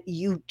 And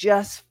you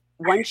just,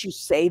 once you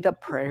say the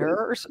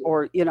prayers,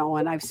 or,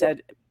 and I've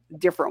said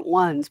different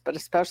ones, but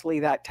especially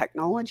that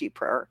technology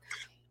prayer,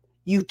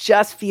 you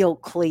just feel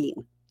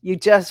clean. You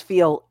just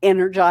feel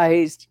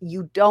energized.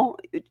 You don't,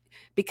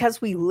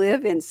 because we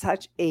live in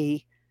such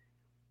a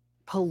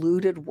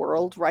polluted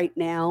world right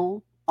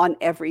now on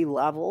every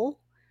level,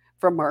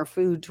 from our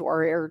food to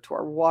our air to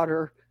our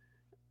water,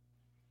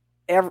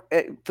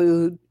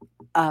 food.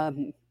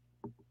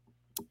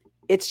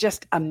 It's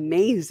just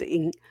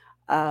amazing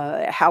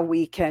how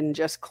we can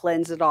just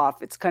cleanse it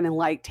off. It's kind of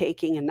like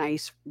taking a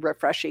nice,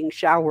 refreshing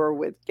shower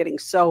with getting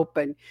soap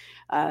and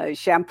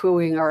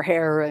shampooing our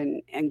hair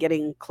and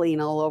getting clean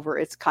all over.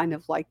 It's kind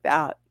of like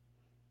that.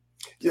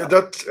 Yeah,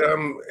 that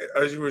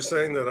as you were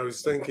saying that, I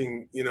was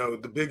thinking,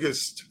 the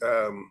biggest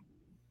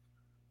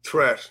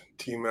threat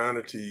to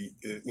humanity,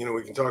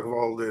 we can talk of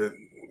all the,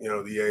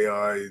 the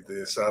AI,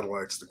 the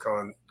satellites, the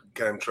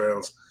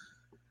chemtrails,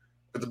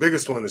 but the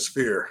biggest one is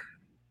fear.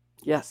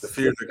 Yes. The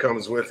fear that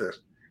comes with it.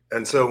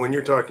 And so when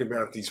you're talking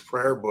about these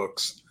prayer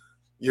books,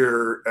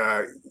 you're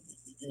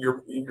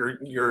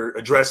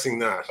addressing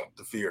that,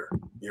 the fear.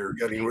 You're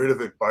getting rid of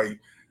it by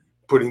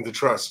putting the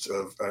trust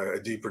of a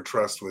deeper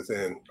trust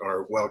within,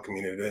 or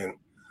welcoming it in.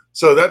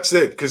 So that's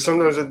it. Because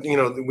sometimes,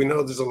 we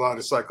know there's a lot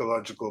of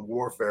psychological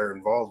warfare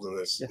involved in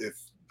this, if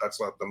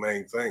that's not the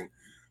main thing.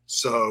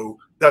 So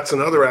that's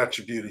another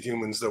attribute of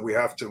humans that we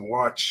have to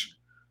watch.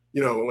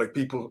 Like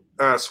people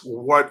ask,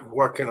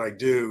 what can I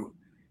do?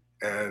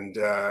 And,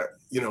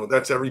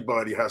 that's,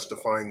 everybody has to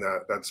find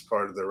that. That's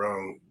part of their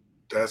own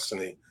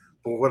destiny.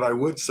 But what I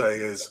would say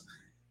is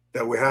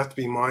that we have to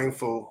be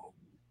mindful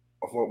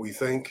of what we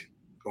think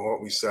and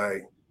what we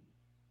say,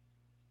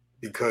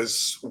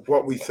 because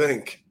what we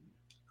think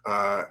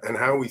and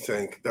how we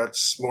think,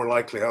 that's more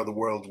likely how the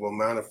world will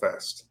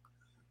manifest.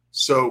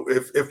 So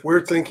if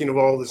we're thinking of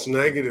all this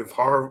negative,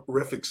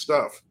 horrific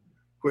stuff,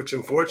 which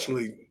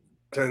unfortunately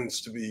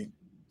seems to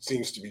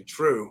be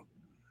true,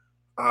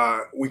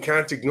 we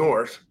can't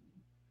ignore it.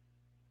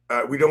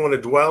 We don't want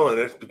to dwell in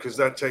it, because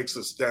that takes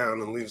us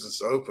down and leaves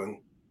us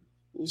open.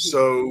 Mm-hmm.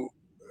 So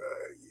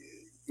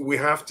we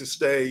have to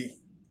stay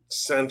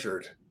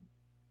centered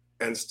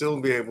and still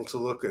be able to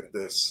look at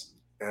this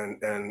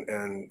and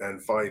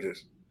fight it.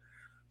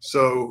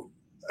 So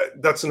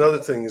that's another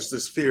thing, is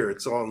this fear.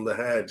 It's on the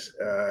head.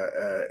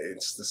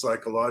 It's the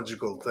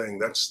psychological thing.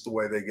 That's the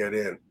way they get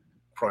in,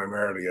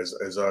 primarily,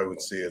 as I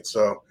would see it.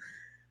 So,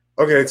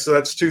 okay, so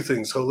that's two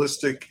things: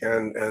 holistic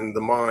and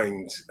the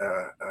mind.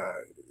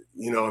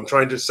 I'm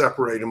trying to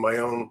separate in my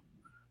own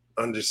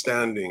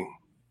understanding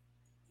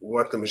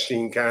what the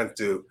machine can't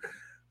do.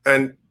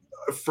 And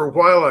for a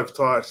while, I've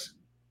thought,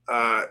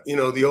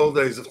 the old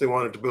days, if they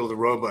wanted to build a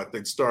robot,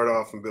 they'd start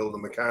off and build the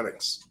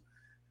mechanics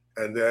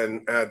and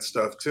then add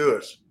stuff to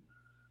it.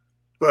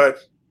 But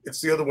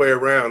it's the other way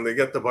around. They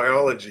get the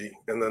biology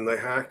and then they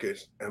hack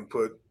it and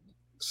put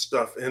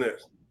stuff in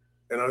it.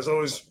 And I was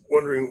always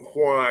wondering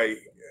why.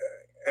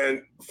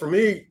 And for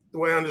me, the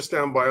way I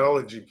understand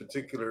biology,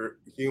 particular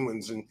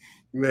humans, and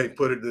you may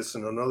put it this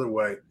in another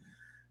way,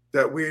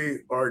 that we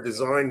are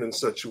designed in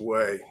such a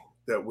way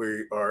that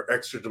we are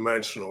extra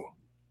dimensional,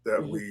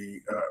 that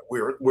mm-hmm.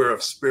 we're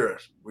of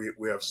spirit.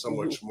 We have so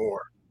mm-hmm. much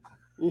more.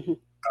 Mm-hmm.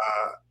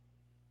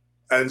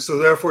 And so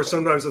therefore,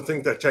 sometimes I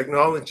think that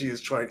technology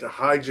is trying to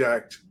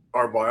hijack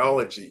our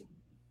biology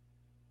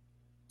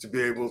to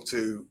be able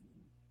to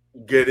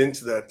get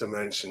into that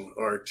dimension,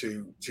 or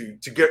to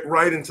get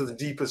right into the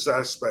deepest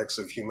aspects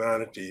of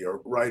humanity,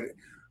 or right,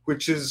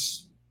 which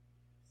is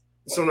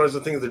sometimes I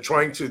think they're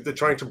trying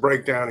to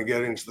break down and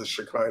get into the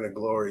Shekinah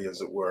glory,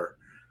 as it were.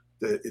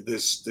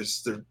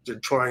 They're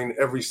trying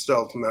every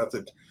stealth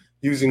method,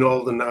 using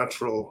all the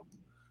natural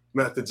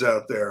methods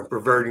out there and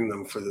perverting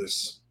them for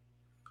this.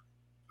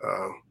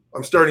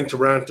 I'm starting to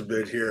rant a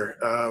bit here,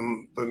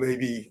 but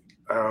maybe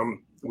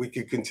we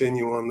could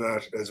continue on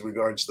that as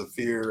regards the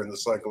fear and the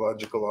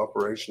psychological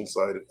operation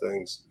side of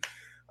things.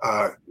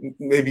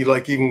 Maybe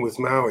like even with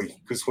Maui,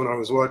 because when I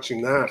was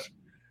watching that,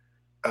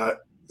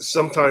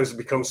 sometimes it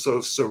becomes so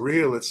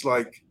surreal. It's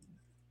like,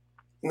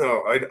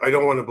 no, I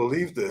don't want to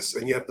believe this,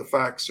 and yet the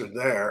facts are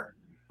there.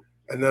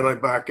 And then I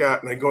back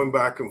out, and I'm going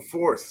back and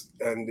forth,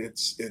 and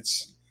it's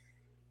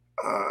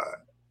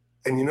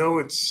and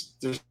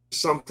there's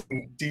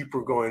something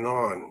deeper going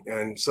on,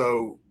 and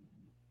so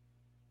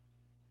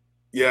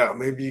yeah,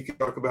 maybe you could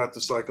talk about the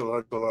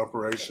psychological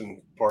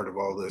operation part of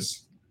all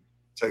this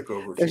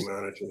takeover of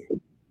humanity.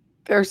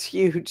 There's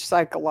huge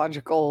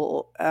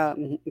psychological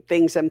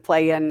things in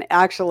play, and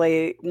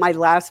actually, my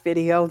last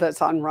video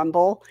that's on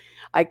Rumble,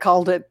 I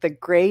called it the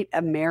Great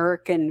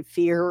American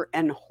Fear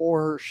and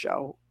Horror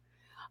Show,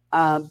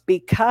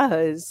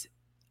 because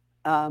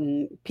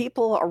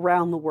people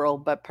around the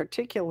world, but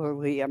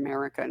particularly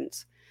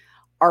Americans,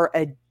 are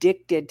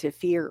addicted to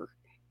fear.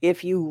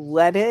 If you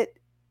let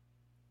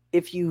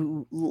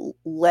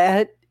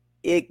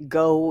it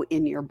go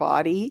in your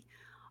body,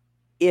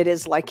 it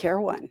is like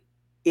heroin.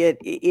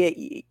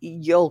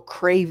 You'll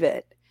crave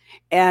it.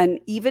 And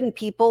even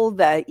people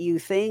that you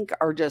think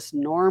are just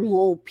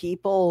normal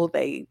people,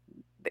 they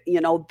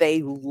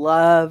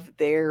love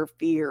their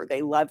fear.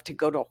 They love to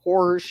go to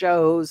horror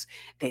shows.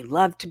 They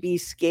love to be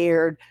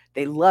scared.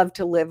 They love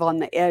to live on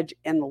the edge.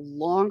 And the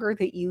longer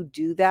that you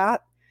do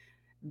that,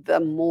 the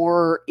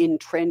more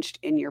entrenched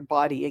in your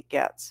body it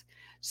gets.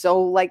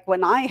 So like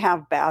when I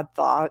have bad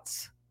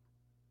thoughts,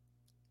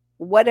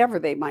 whatever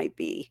they might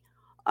be,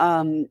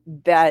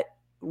 that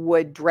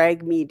would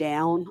drag me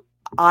down,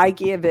 I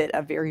give it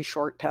a very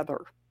short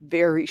tether.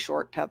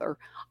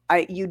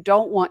 You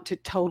don't want to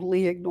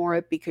totally ignore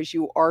it because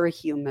you are a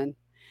human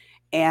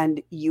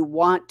and you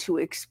want to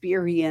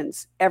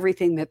experience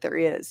everything that there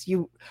is.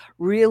 You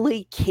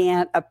really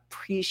can't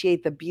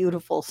appreciate the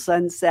beautiful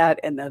sunset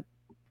and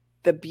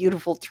the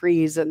beautiful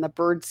trees and the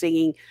birds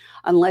singing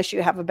unless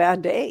you have a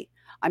bad day.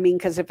 I mean,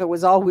 because if it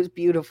was always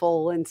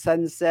beautiful and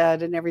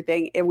sunset and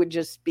everything, it would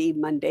just be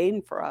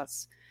mundane for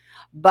us.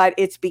 But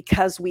it's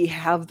because we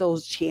have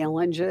those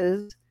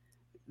challenges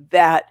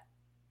that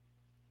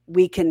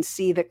we can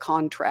see the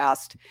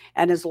contrast.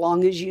 And as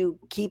long as you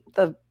keep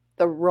the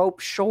rope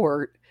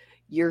short,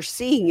 you're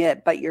seeing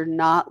it, but you're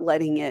not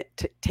letting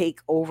it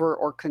take over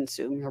or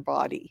consume your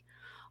body.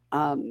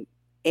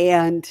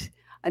 And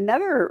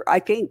another, I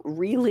think,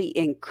 really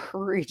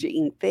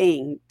encouraging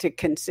thing to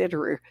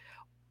consider.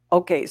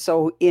 Okay,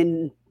 so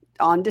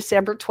on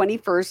December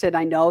 21st, and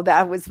I know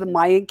that was the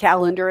Mayan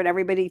calendar, and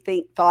everybody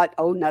thought,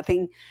 oh,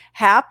 nothing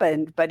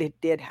happened, but it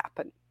did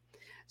happen.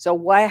 So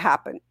what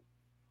happened?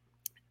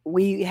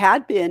 We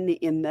had been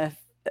in the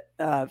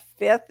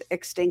fifth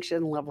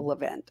extinction level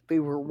event. We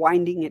were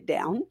winding it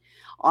down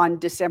on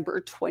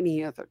December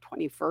 20th or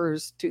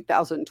 21st,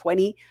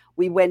 2020.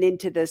 We went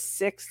into the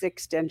sixth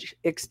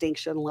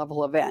extinction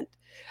level event.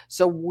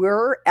 So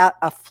we're at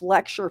a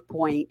flexure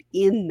point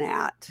in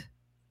that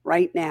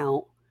right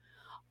now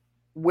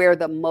where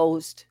the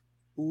most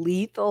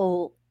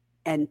lethal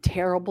and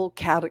terrible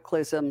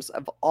cataclysms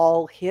of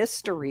all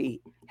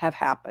history have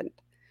happened.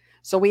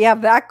 So we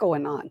have that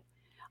going on.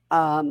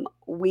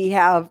 We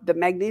have the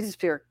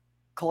magnetosphere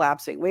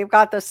collapsing. We've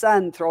got the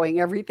sun throwing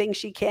everything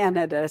she can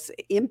at us,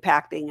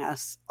 impacting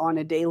us on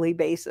a daily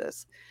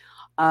basis.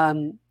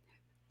 And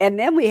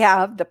then we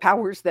have the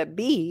powers that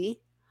be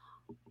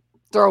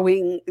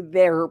throwing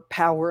their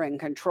power and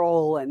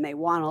control, and they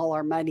want all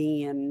our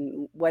money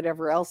and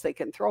whatever else they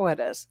can throw at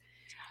us.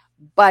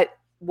 But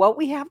what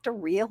we have to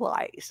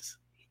realize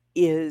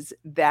is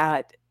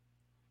that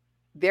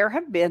there's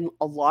been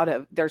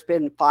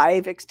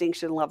 5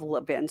 extinction level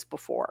events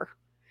before.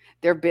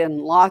 There have been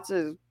lots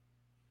of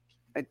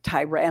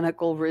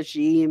tyrannical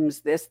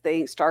regimes,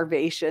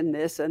 starvation,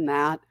 this and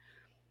that.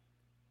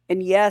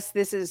 And yes,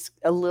 this is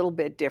a little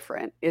bit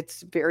different.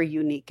 It's very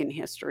unique in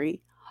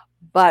history,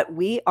 but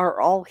we are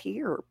all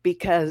here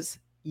because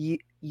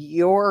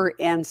your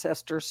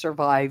ancestors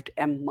survived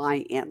and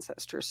my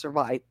ancestors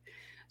survived.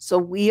 So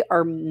we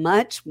are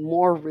much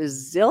more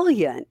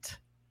resilient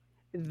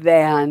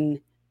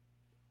than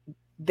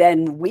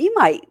we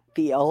might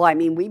feel. I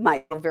mean, we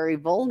might feel very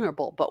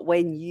vulnerable, but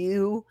when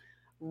you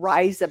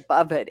rise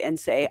above it and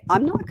say,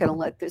 I'm not going to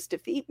let this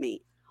defeat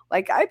me.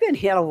 Like I've been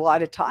hit a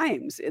lot of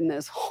times in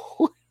this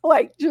whole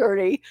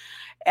journey,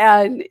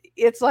 and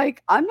it's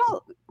like, I'm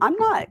not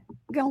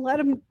going to let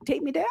them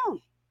take me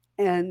down.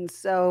 And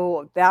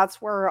so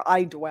that's where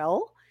I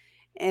dwell.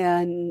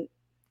 And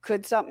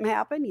could something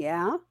happen?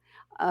 Yeah.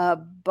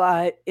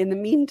 But in the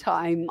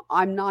meantime,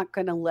 I'm not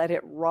going to let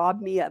it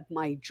rob me of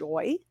my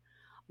joy,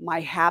 my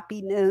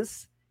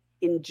happiness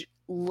in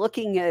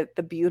looking at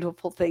the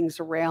beautiful things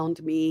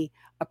around me,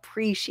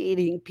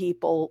 appreciating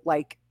people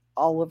like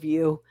all of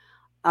you,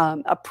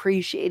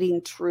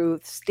 appreciating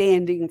truth,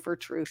 standing for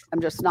truth.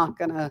 I'm just not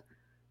going to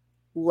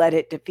let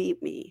it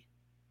defeat me.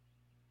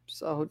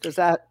 So, does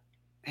that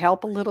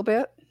help a little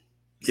bit?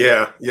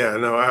 Yeah,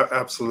 no,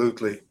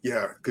 absolutely.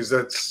 Yeah, because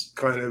that's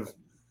kind of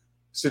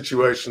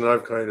situation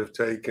I've kind of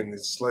taken.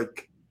 It's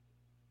like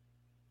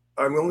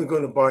I'm only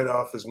going to bite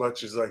off as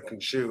much as I can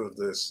chew of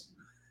this,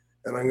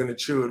 and I'm going to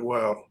chew it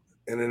well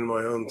and in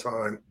my own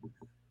time.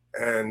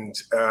 And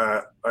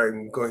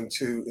I'm going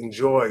to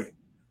enjoy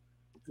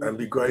and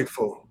be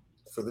grateful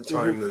for the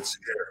time that's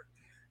here.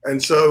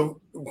 And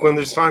so when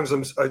there's times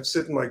I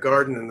sit in my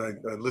garden and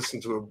I listen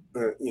to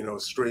a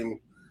stream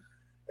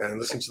and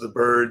listen to the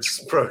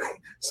birds,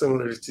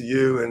 similar to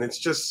you, and it's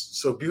just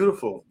so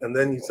beautiful. And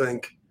then you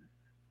think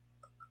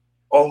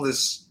all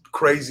this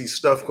crazy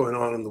stuff going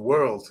on in the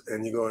world,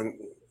 and you're going,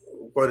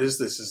 what is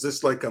this? Is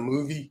this like a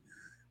movie?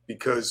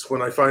 Because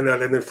when I find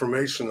out that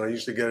information, I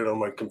usually get it on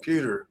my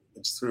computer.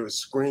 It's through a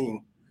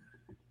screen,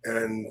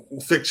 and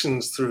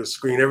fiction's through a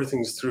screen.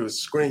 Everything's through a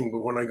screen.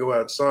 But when I go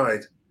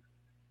outside,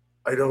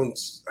 I don't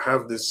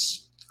have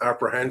this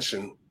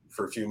apprehension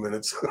for a few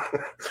minutes.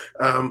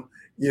 I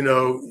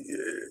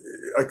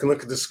can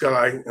look at the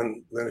sky,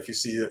 and then if you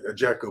see a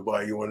jet go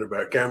by, you wonder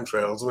about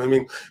chemtrails. I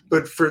mean,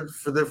 but for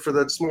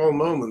that small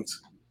moment,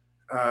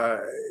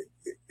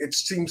 it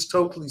seems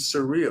totally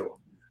surreal.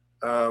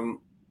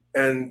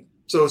 And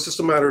so it's just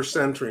a matter of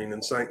centering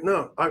and saying,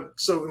 no.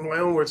 So in my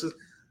own words,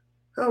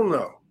 hell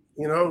no.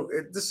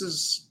 This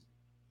is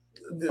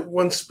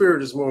one's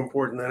spirit is more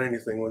important than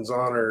anything. One's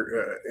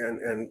honor,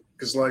 and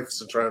because life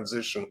is a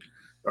transition,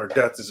 or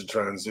death is a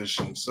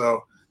transition.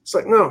 So it's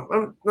like,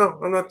 I'm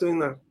not doing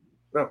that.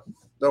 No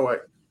way.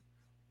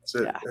 That's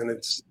it. Yeah.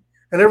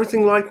 And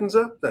everything lightens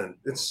up. Then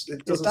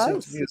it doesn't seem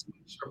to be as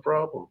much a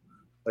problem,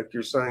 like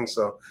you're saying.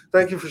 So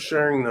thank you for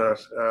sharing that.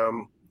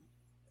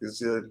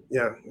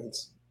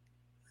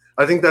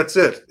 I think that's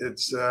it.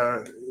 It's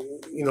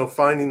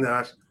finding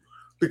that.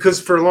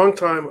 Because for a long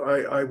time,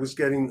 I was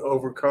getting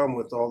overcome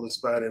with all this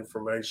bad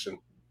information.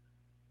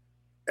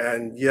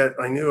 And yet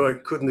I knew I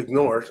couldn't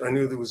ignore it. I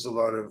knew there was a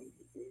lot of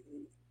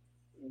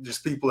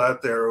just people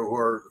out there who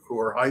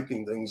are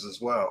hyping things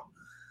as well.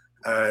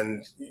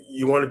 And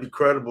you want to be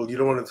credible. You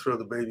don't want to throw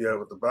the baby out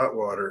with the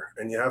bathwater.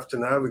 And you have to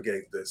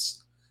navigate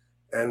this.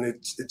 And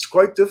it's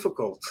quite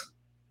difficult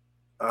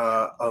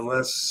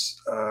unless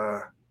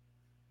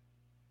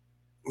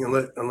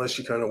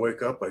you kind of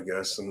wake up, I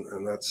guess,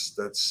 and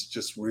that's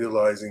just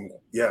realizing,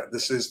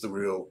 this is the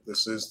real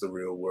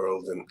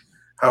world, and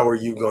how are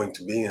you going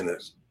to be in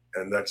it?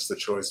 And that's the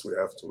choice we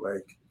have to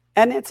make.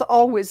 And it's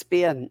always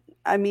been.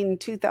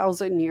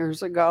 2,000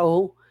 years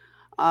ago,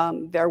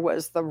 there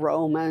was the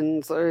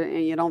Romans,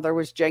 there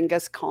was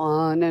Genghis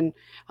Khan, and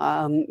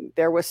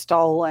there was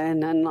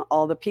Stalin, and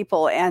all the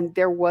people, and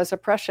there was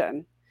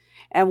oppression.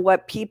 And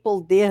what people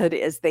did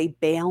is they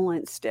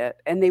balanced it,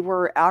 and they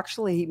were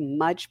actually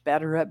much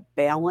better at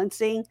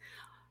balancing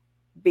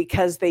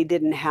because they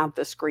didn't have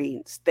the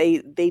screens.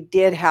 They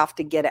did have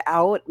to get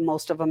out.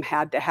 Most of them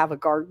had to have a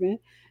garden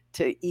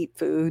to eat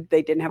food.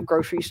 They didn't have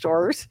grocery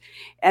stores.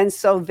 And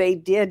so they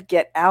did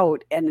get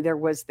out, and there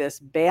was this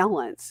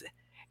balance.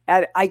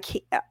 And I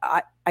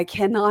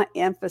cannot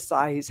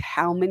emphasize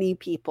how many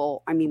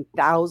people,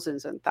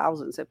 thousands and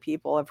thousands of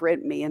people have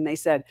written me, and they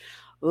said,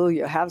 oh,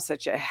 you have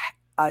such a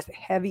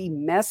heavy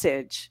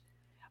message,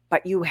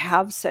 but you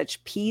have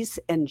such peace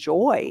and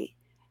joy,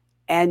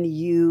 and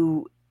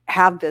you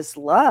have this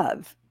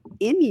love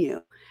in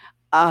you,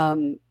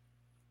 and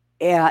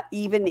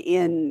even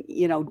in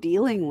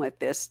dealing with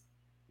this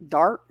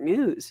dark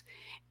news.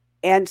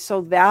 And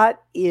so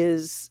that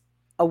is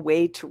a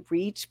way to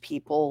reach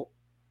people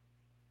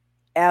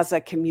as a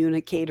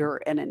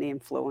communicator and an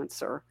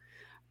influencer,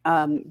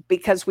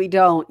 because we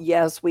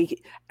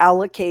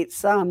allocate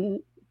some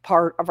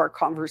part of our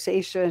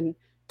conversation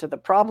to the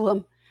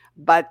problem,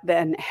 but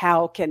then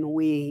how can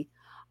we,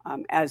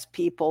 as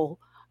people,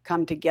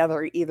 come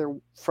together either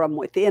from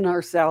within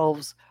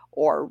ourselves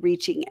or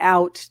reaching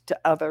out to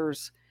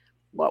others,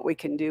 what we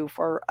can do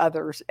for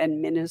others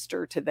and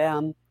minister to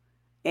them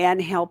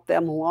and help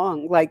them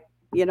along. Like,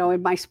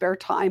 in my spare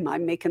time,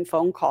 I'm making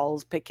phone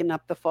calls, picking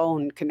up the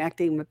phone,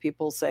 connecting with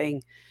people,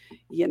 saying,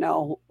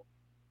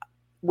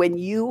 when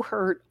you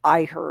hurt,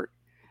 I hurt.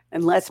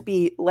 And let's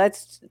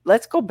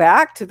go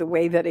back to the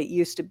way that it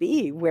used to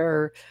be,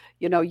 where,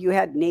 you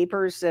had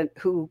neighbors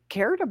who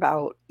cared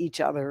about each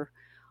other.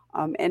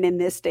 And in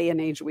this day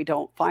and age, we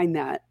don't find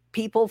that.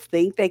 People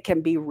think they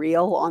can be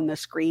real on the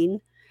screen,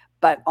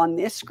 but on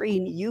this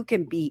screen, you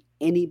can be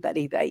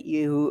anybody that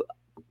you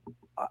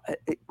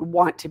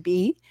want to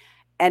be.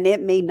 And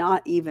it may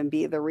not even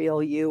be the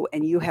real you,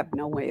 and you have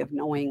no way of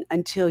knowing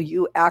until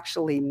you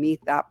actually meet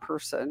that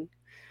person.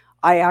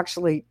 I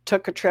actually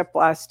took a trip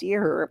last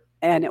year,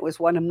 and it was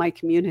one of my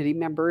community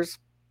members.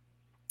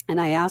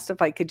 And I asked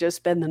if I could just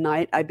spend the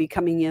night. I'd be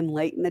coming in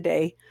late in the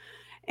day,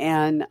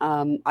 and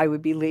I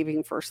would be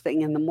leaving first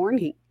thing in the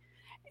morning.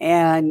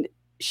 And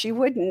she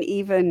wouldn't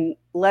even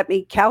let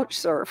me couch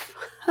surf.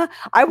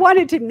 I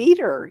wanted to meet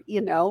her,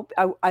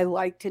 I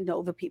like to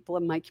know the people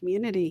in my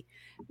community.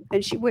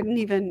 And she wouldn't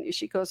even,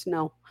 she goes,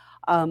 no.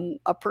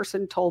 A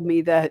person told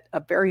me that a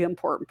very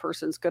important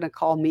person's going to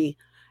call me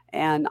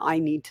and I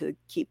need to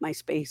keep my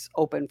space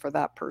open for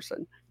that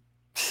person.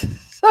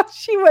 So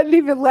she wouldn't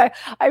even let,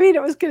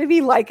 it was going to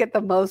be like at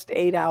the most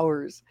 8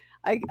 hours.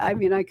 I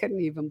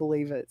couldn't even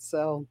believe it.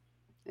 So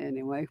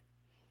anyway.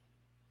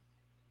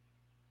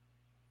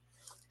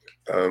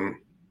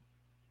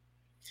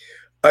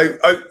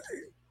 I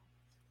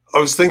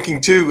was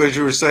thinking too, as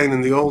you were saying,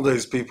 in the old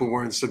days, people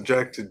weren't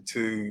subjected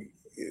to,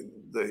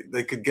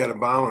 they could get a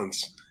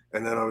balance.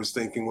 And then I was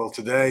thinking, well,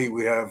 today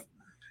we have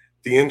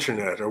the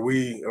internet.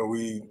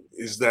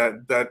 Is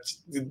that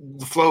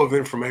the flow of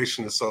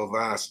information is so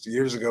vast.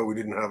 Years ago, we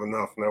didn't have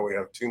enough. Now we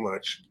have too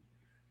much.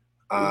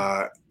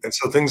 And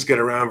so things get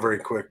around very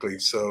quickly.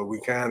 So we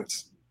can't,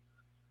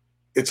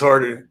 it's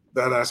harder.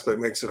 That aspect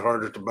makes it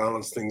harder to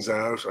balance things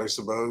out, I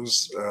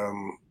suppose.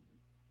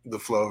 The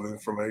flow of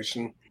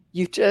information.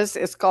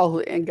 It's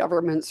called in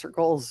government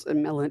circles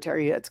and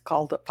military, it's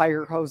called a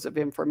fire hose of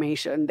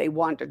information. They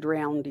want to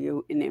drown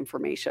you in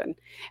information.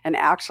 And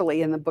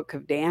actually, in the book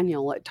of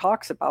Daniel, it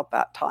talks about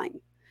that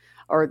time,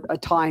 or a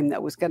time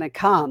that was going to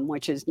come,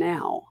 which is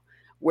now,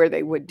 where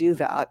they would do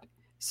that.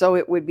 So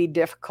it would be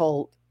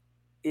difficult.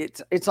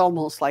 It's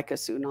almost like a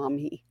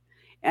tsunami.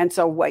 And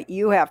so what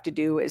you have to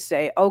do is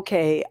say,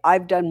 okay,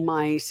 I've done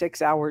my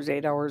 6 hours,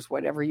 8 hours,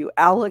 whatever you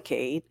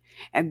allocate,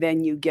 and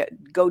then you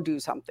go do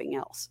something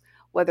else.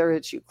 Whether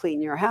it's you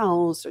clean your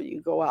house, or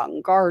you go out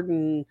and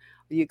garden,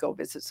 or you go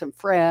visit some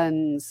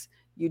friends,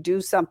 you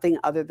do something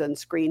other than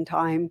screen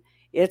time.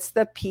 It's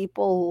the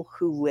people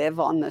who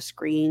live on the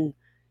screen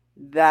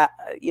that,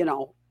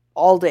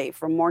 all day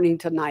from morning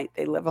to night,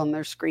 they live on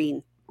their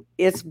screen.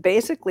 It's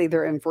basically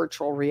they're in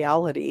virtual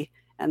reality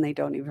and they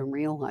don't even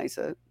realize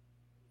it.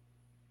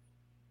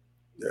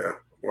 Yeah.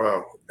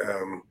 Wow.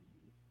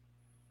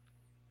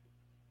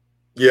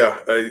 Yeah.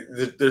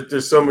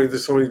 There's so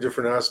many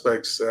different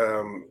aspects.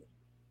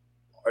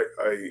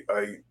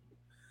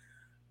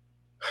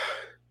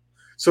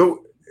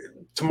 So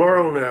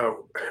tomorrow now,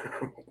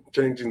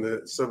 changing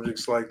the subject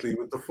slightly,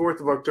 with the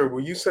 4th of October,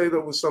 will you say that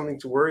was something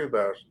to worry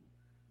about?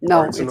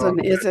 No, it's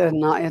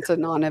a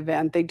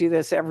non-event. They do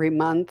this every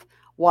month.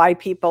 Why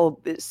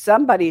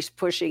somebody's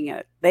pushing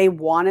it. They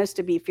want us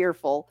to be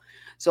fearful.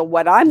 So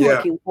what I'm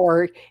looking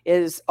for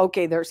is,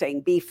 okay, they're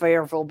saying, be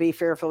fearful, be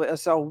fearful.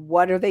 So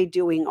what are they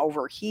doing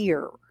over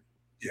here?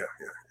 Yeah.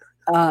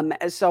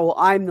 So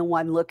I'm the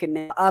one looking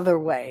the other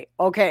way.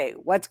 Okay,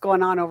 what's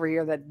going on over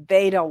here that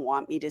they don't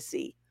want me to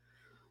see?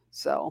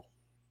 So.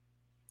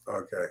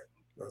 Okay,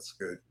 that's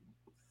good.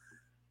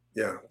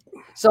 Yeah.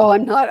 So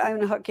I'm not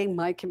unhooking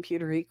my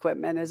computer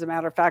equipment. As a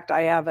matter of fact,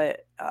 I have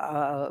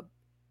a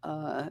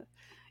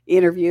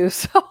interview,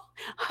 so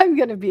I'm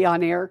going to be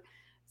on air.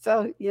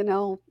 So,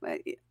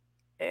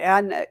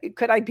 and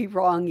could I be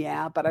wrong?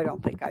 Yeah, but I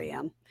don't think I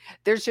am.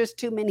 There's just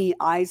too many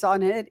eyes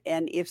on it.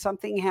 And if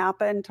something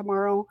happened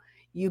tomorrow,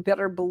 you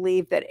better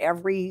believe that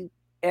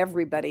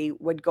everybody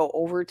would go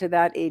over to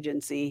that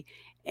agency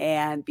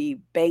and be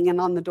banging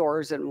on the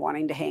doors and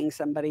wanting to hang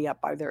somebody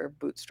up by their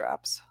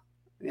bootstraps,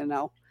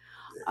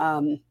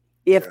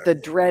 if the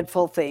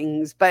dreadful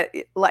things. But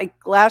like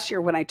last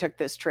year when I took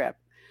this trip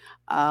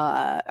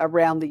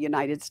around the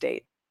United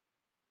States,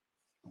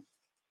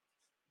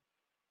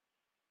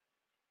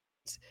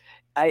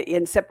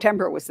 in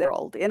September it was the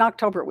world. In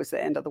October it was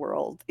the end of the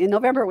world. In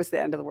November it was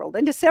the end of the world.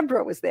 In December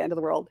it was the end of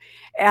the world.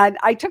 And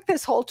I took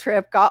this whole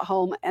trip, got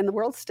home, and the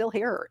world's still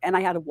here. And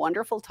I had a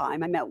wonderful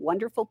time. I met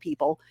wonderful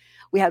people.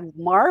 We had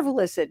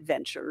marvelous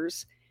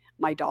adventures,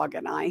 my dog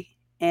and I.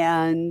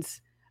 And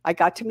I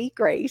got to meet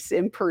Grace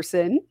in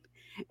person.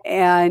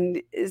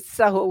 And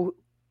so,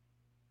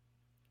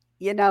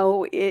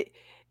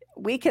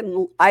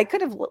 I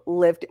could have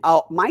lived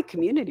out. My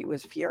community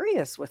was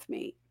furious with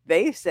me.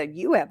 They said,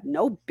 you have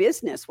no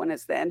business when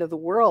it's the end of the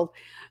world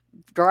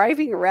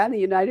driving around the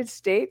United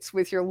States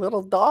with your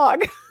little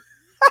dog.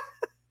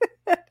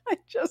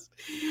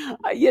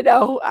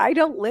 I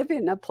don't live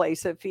in a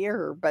place of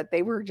fear, but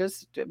they were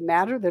just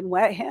madder than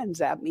wet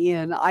hens at me,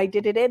 and I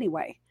did it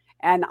anyway.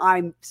 And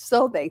I'm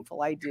so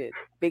thankful I did,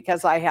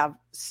 because I have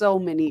so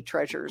many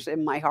treasures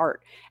in my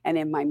heart and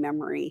in my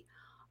memory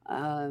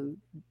from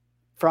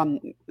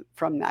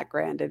that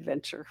grand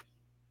adventure.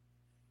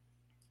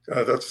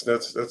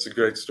 That's a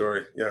great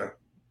story. Yeah.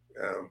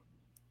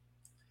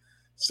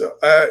 So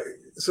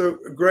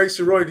Grace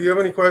or Roy, do you have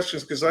any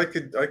questions? Because I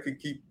could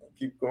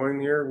keep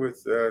going here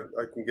with.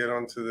 I can get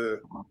onto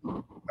the.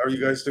 How are you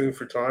guys doing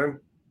for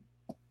time?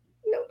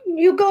 No,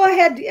 you go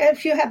ahead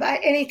if you have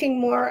anything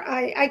more.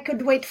 I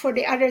could wait for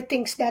the other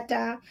things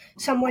that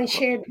someone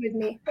shared with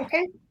me.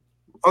 Okay.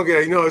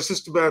 Okay. No, it's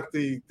just about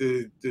the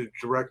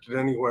directed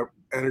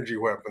energy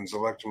weapons,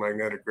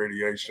 electromagnetic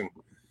radiation.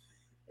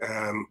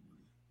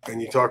 And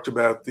you talked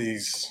about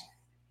these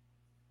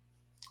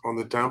on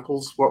the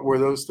temples. What were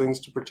those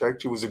things to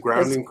protect you? Was it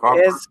grounding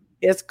copper?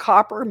 It's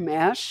copper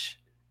mesh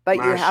But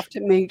you mesh. have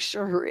to make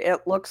sure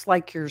it looks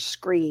like your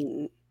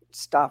screen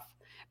stuff,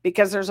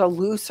 because there's a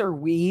looser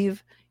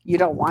weave. You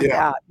don't want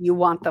Yeah. that. You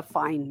want the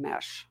fine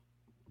mesh.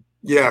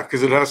 Yeah,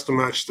 because it has to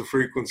match the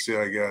frequency,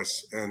 I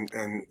guess, and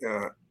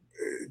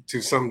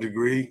to some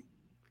degree,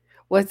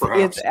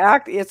 perhaps.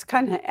 It's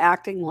kind of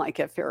acting like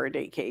a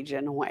Faraday cage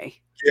in a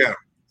way. Yeah.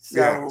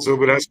 Yeah. So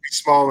So it has to be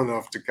small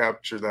enough to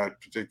capture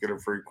that particular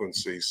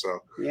frequency. So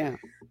yeah.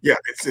 yeah,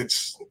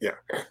 it's yeah.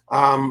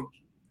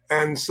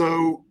 And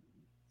so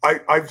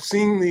I've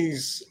seen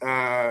these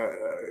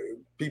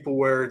people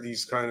wear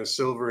these kind of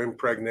silver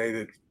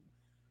impregnated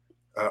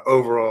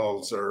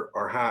overalls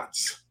or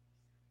hats,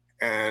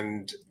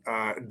 and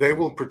they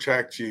will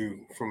protect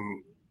you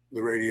from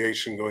the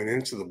radiation going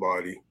into the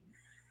body.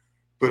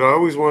 But I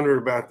always wonder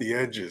about the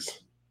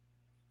edges,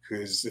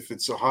 because if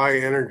it's a high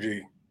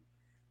energy,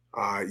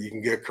 you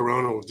can get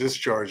coronal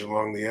discharge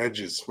along the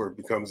edges where it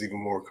becomes even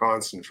more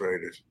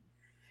concentrated.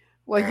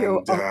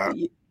 Well,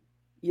 And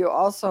you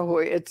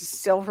also,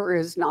 silver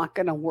is not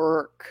going to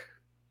work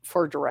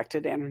for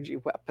directed energy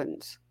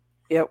weapons.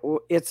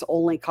 It's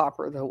only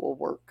copper that will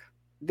work.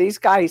 These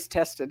guys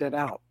tested it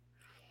out.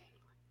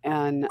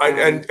 And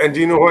do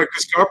you know why?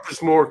 Because copper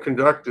is more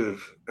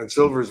conductive, and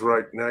silver is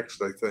right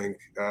next, I think.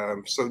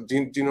 So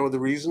do you know the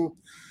reason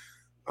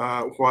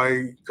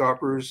why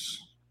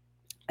copper's?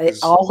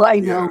 All I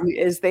know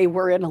is they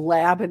were in a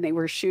lab and they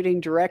were shooting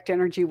direct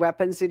energy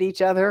weapons at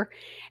each other,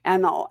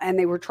 and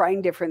they were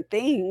trying different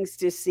things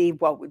to see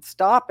what would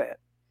stop it.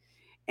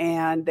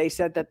 And they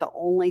said that the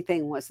only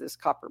thing was this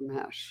copper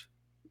mesh.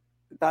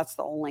 That's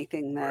the only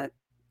thing that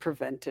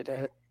prevented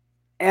it.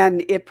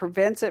 And it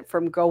prevents it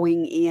from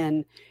going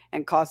in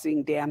and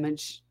causing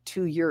damage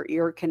to your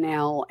ear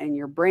canal and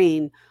your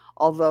brain,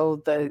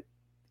 although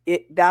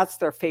that's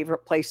their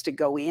favorite place to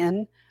go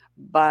in,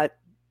 but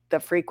the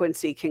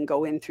frequency can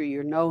go in through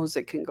your nose,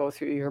 it can go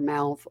through your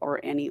mouth or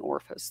any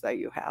orifice that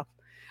you have.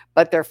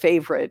 But their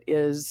favorite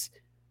is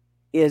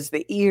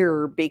the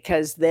ear,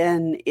 because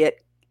then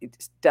it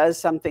does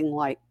something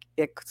like,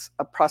 it's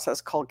a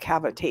process called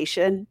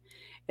cavitation.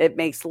 It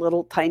makes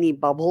little tiny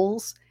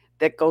bubbles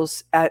that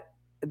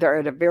they're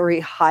at a very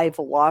high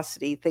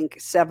velocity. Think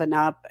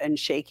 7-Up and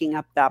shaking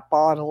up that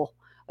bottle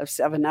of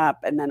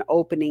 7-Up and then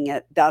opening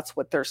it. That's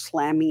what they're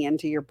slamming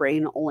into your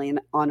brain, only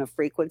on a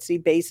frequency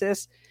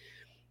basis.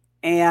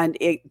 And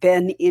it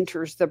then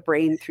enters the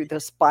brain through the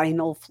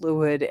spinal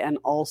fluid and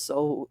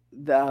also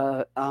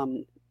the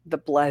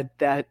blood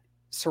that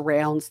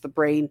surrounds the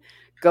brain,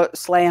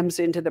 slams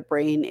into the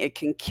brain. It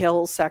can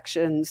kill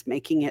sections,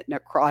 making it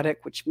necrotic,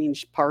 which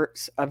means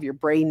parts of your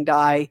brain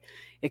die.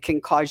 It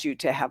can cause you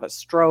to have a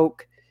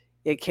stroke.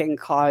 It can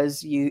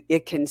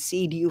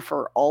seed you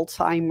for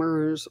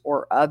Alzheimer's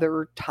or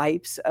other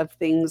types of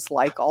things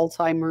like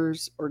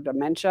Alzheimer's or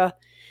dementia.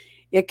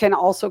 It can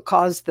also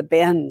cause the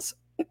bends.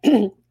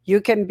 You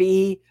can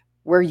be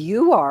where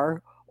you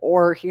are,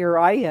 or here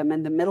I am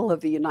in the middle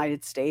of the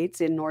United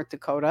States in North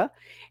Dakota,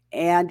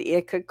 and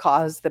it could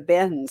cause the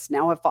bends.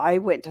 Now, if I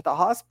went to the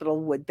hospital,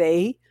 would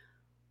they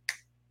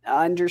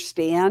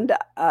understand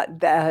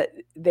that?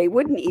 They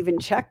wouldn't even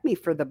check me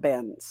for the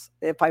bends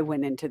if I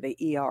went into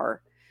the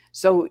ER.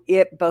 So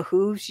it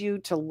behooves you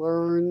to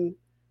learn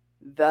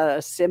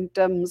the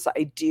symptoms.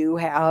 I do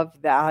have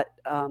that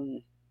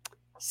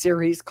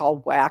series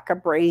called Whack a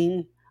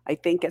Brain. I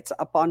think it's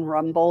up on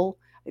Rumble.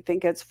 I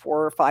think it's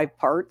 4 or 5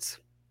 parts.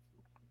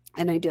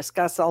 And I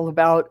discuss all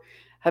about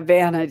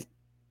Havana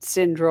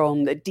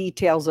syndrome, the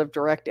details of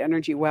direct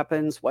energy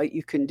weapons, what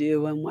you can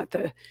do, and what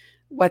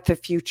the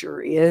future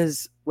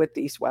is with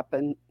this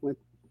weapon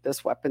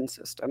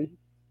system.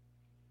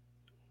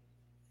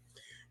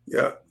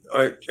 Yeah,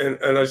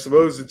 and I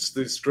suppose it's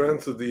the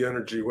strength of the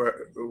energy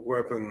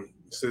weapon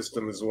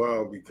system as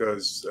well,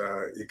 because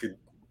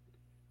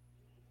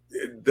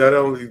that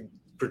only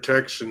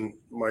protection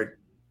might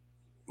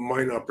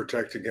not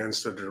protect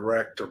against a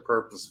direct or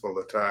purposeful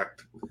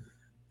attack.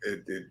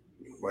 It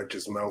might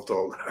just melt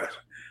all that.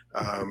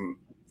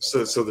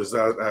 So there's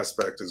that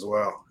aspect as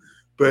well.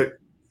 But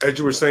as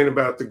you were saying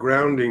about the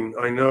grounding,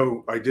 I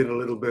know I did a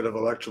little bit of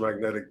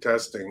electromagnetic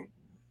testing.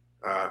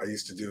 I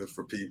used to do it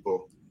for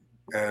people.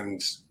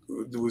 And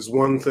there was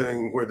one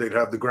thing where they'd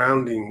have the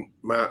grounding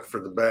mat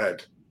for the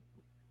bed.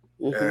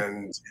 Mm-hmm.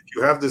 And if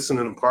you have this in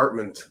an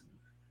apartment,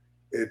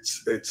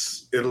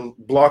 it'll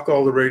block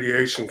all the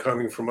radiation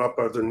coming from up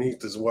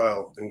underneath as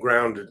well, and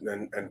ground it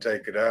and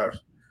take it out.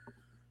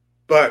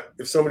 But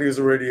if somebody has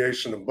a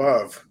radiation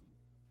above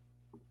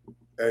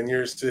and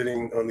you're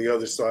sitting on the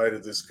other side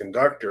of this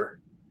conductor,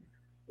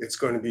 it's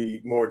going to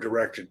be more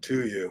directed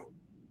to you.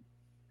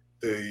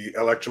 The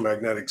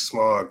electromagnetic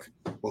smog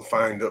will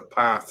find a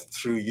path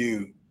through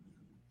you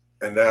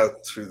and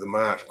out through the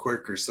mat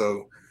quicker.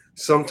 So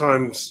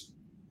sometimes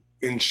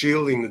in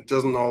shielding, it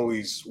doesn't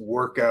always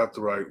work out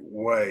the right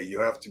way. You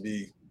have to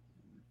be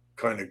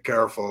kind of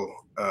careful.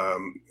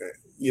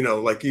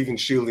 Like even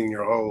shielding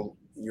your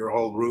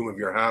whole room of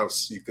your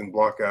house, you can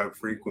block out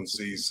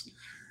frequencies,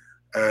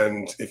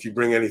 and if you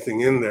bring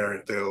anything in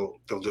there, they'll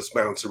just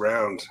bounce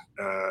around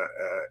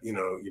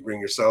you bring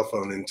your cell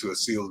phone into a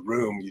sealed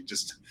room,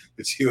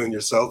 it's you and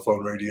your cell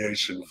phone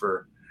radiation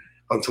for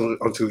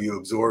until you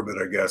absorb it,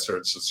 I guess, or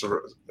it's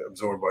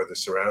absorbed by the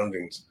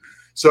surroundings.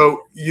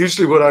 So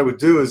usually what I would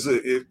do is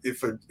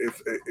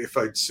if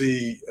I'd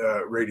see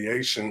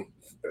radiation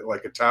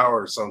like a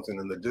tower or something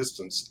in the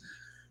distance,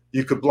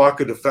 you could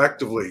block it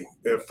effectively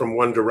from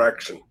one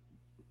direction,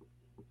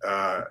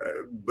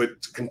 but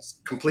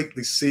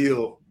completely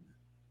seal.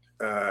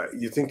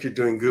 You think you're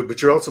doing good,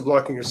 but you're also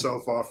blocking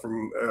yourself off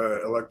from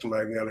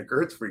electromagnetic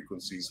earth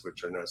frequencies,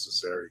 which are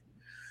necessary.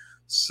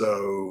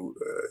 So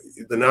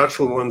the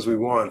natural ones we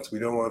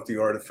don't want the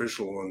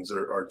artificial ones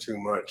are too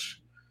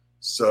much.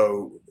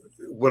 So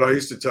what I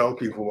used to tell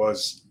people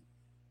was,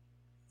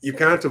 you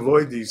can't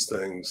avoid these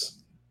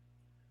things,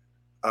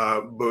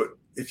 but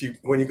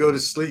when you go to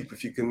sleep,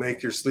 if you can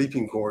make your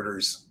sleeping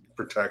quarters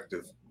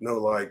protective, no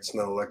lights,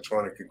 no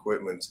electronic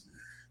equipment,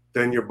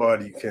 then your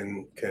body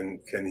can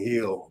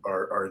heal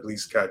or at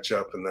least catch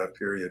up in that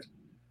period,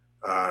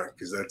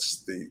 because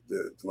that's the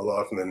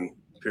melatonin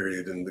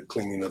period and the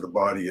cleaning of the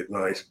body at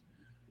night.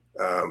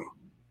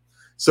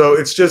 So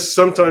it's just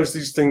sometimes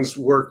these things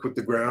work with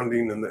the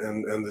grounding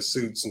and the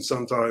suits, and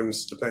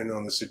sometimes, depending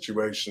on the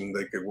situation,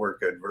 they could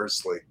work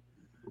adversely.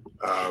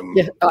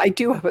 Yeah, I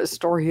do have a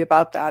story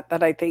about that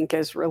I think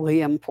is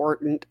really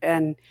important.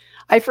 And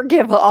I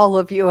forgive all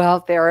of you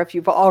out there if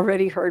you've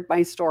already heard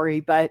my story,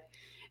 but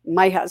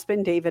my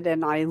husband David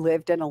and I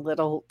lived in a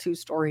little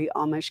 2-story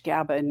Amish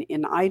cabin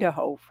in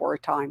Idaho for a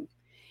time.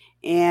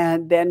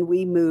 And then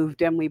we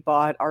moved and we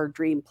bought our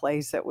dream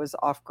place that was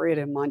off-grid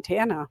in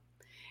Montana.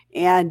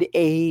 And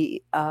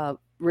a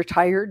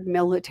retired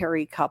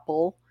military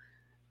couple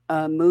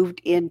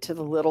moved into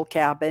the little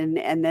cabin,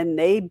 and then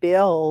they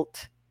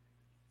built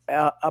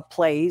a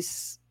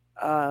place,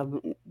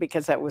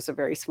 because that was a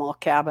very small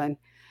cabin,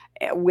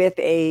 with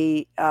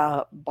a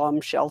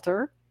bomb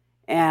shelter.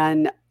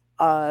 And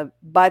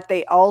but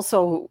they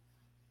also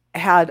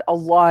had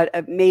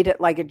made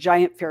it like a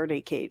giant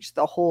Faraday cage,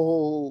 the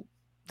whole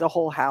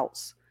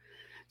house.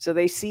 So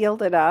they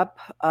sealed it up,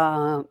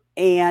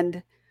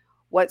 and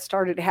what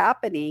started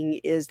happening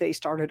is they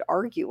started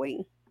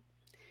arguing.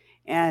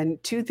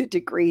 And to the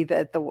degree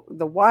that the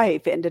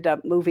wife ended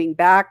up moving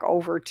back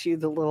over to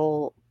the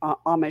little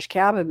Amish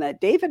cabin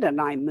that David and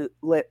I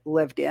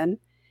lived in.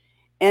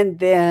 And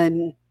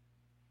then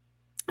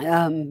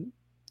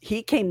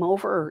he came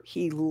over.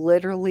 He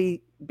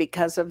literally,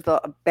 because of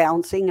the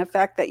bouncing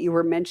effect that you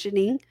were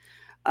mentioning,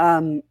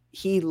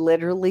 he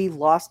literally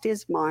lost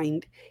his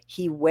mind.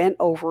 He went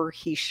over,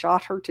 he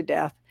shot her to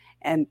death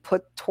and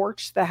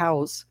torched the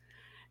house.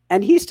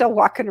 And he's still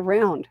walking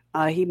around.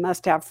 He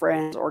must have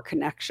friends or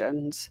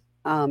connections,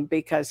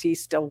 because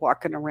he's still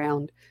walking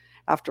around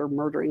after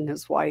murdering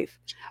his wife.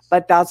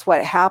 But that's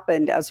what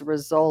happened as a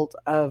result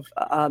of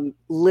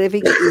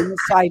living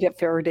inside a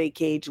Faraday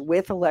cage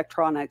with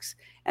electronics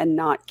and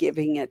not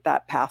giving it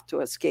that path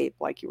to escape,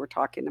 like you were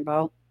talking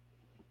about.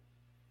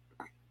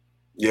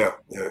 Yeah,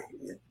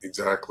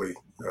 exactly.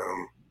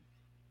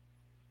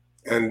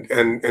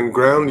 And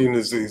grounding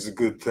is a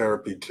good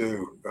therapy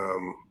too.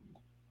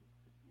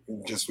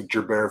 Just with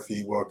your bare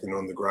feet walking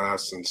on the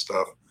grass and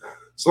stuff.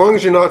 As long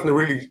as you're not in a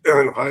really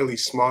highly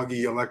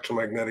smoggy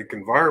electromagnetic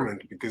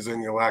environment, because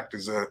then you'll act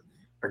as a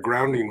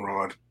grounding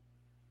rod.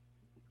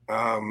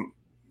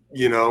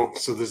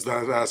 So there's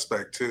that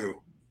aspect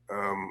too.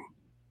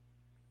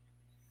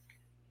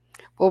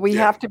 Well, we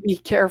have to be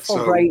careful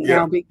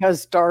now,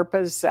 because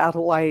DARPA's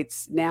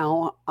satellites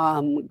now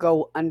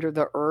go under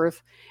the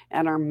earth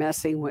and are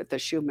messing with the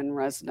Schumann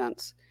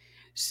resonance.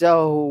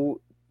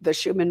 So the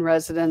Schumann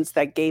resonance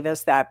that gave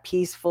us that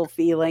peaceful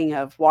feeling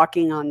of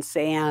walking on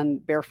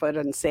sand, barefoot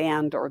on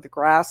sand or the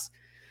grass,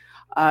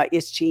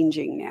 is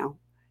changing now,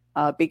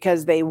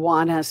 because they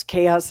want us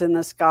chaos in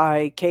the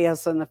sky,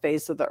 chaos on the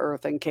face of the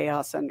earth, and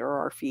chaos under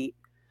our feet.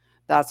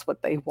 That's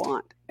what they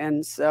want.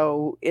 And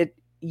so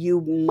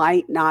you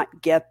might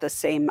not get the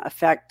same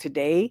effect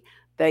today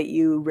that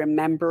you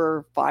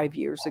remember 5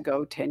 years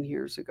ago, 10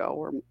 years ago,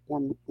 or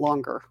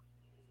longer.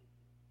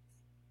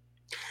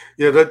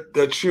 Yeah,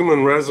 that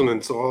Schumann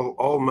resonance,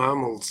 all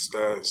mammals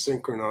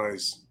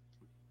synchronize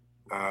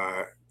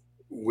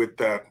with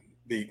that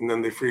beat, and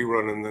then they free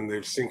run, and then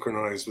they're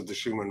synchronized with the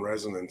Schumann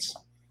resonance,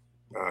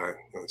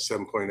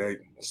 7.8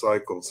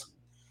 cycles.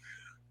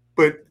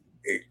 But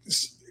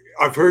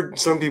I've heard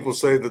some people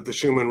say that the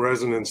Schumann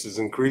resonance is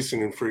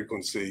increasing in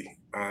frequency,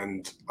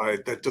 and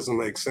that doesn't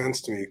make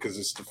sense to me, because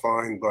it's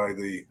defined by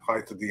the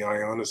height of the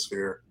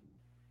ionosphere.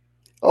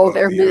 Oh,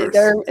 they're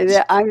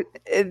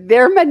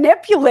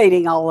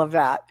manipulating all of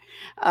that.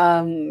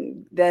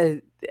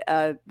 The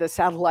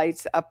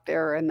satellites up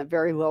there and the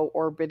very low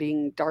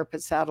orbiting DARPA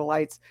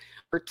satellites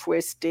are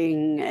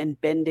twisting and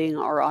bending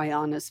our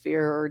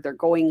ionosphere. They're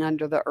going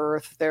under the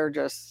earth. They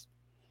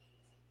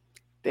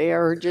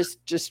are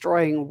just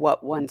destroying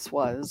what once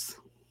was.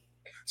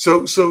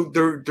 So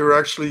they're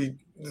actually,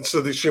 so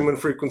the Schumann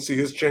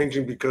frequency is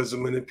changing because of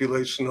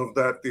manipulation of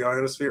the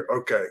ionosphere.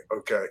 Okay,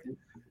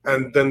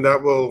 and then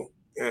that will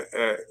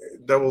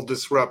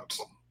disrupt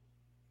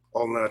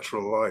all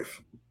natural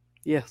life.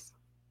 Yes.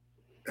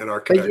 and our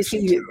But you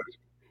connection to see, it.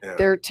 Yeah.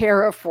 they're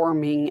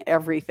terraforming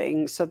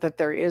everything so that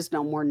there is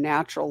no more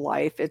natural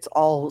life. It's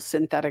all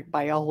synthetic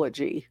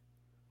biology.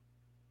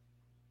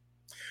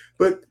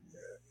 But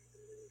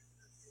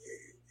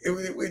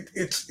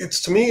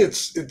it's to me,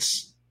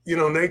 it's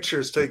nature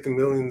has taken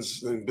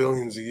millions and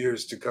billions of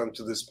years to come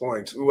to this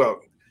point. Well,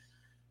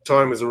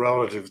 time is a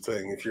relative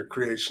thing. If you're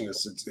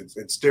creationist,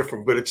 it's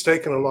different, but it's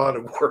taken a lot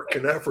of work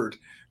and effort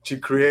to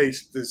create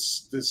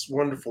this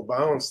wonderful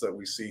balance that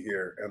we see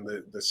here, and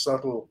the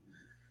subtle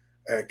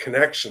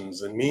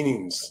connections and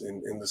meanings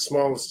in the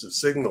smallest of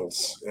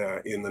signals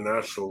in the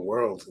natural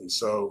world. And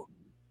so,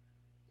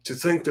 to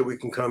think that we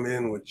can come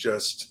in with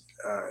just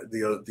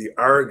the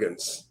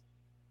arrogance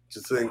to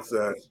think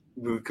that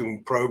we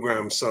can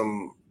program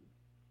some,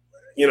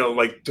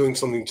 like doing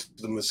something to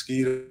the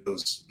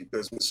mosquitoes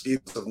because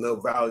mosquitoes have no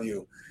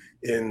value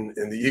in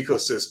the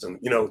ecosystem.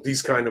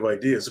 These kind of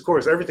ideas. Of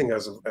course, everything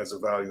has a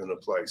value and a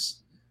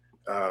place.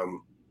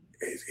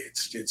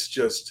 It's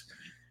just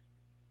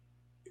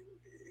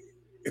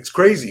it's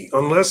crazy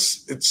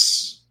unless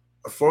it's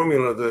a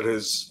formula that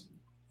has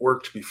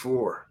worked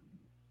before.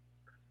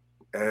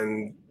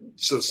 And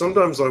so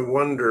sometimes I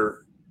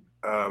wonder,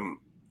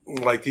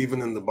 like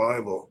even in the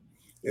Bible,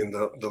 in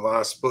the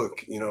last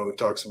book, it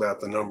talks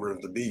about the number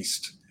of the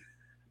beast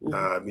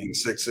being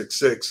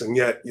 666, and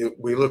yet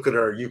we look at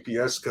our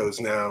UPS codes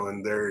now,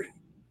 and they're,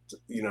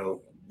 the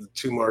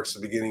 2 marks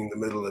at the beginning, the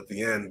middle, at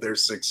the end, they're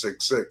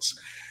 666,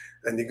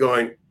 and you're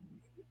going,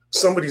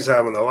 somebody's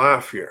having a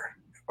laugh here.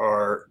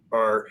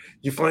 Or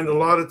you find a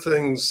lot of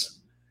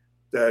things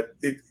that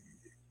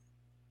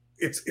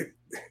it's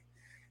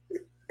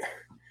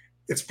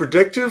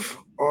predictive,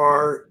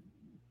 or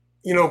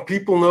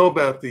people know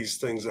about these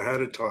things ahead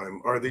of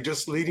time. Are they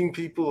just leading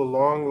people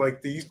along?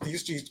 Like they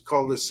used to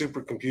call this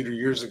supercomputer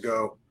years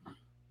ago.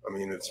 I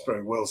mean, it's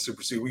probably well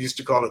superseded. We used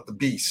to call it the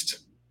beast,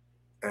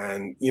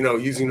 and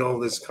using all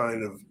this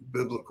kind of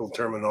biblical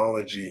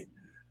terminology,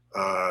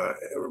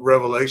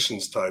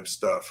 revelations type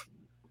stuff.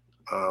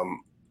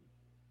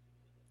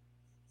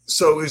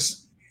 So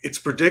it's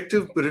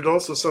predictive, but it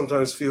also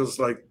sometimes feels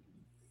like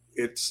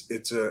it's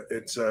a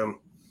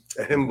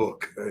hymn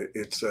book.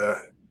 It's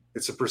a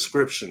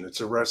prescription.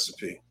 It's a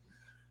recipe.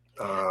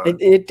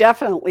 It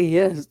definitely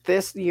is.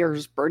 This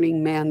year's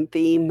Burning Man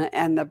theme,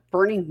 and the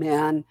Burning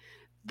Man,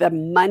 the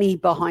money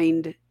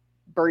behind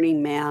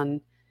Burning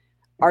Man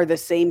are the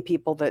same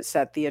people that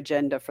set the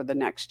agenda for the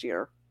next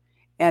year.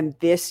 And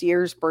this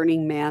year's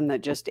Burning Man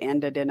that just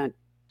ended in a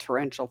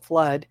torrential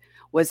flood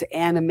was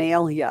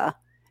Animalia.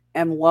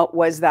 And what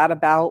was that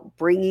about?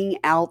 Bringing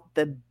out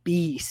the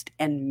beast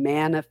and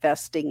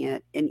manifesting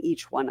it in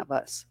each one of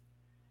us.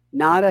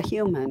 Not a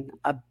human,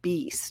 a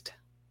beast.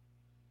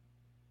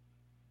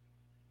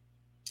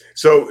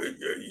 So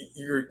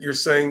you're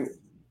saying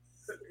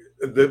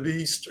the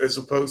beast as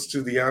opposed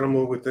to the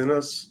animal within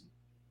us?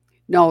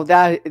 No,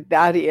 that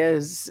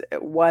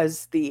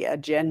was the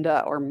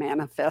agenda or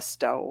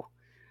manifesto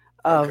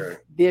of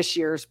this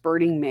year's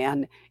Burning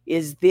Man.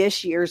 Is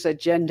this year's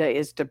agenda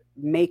is to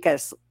make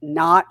us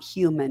not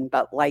human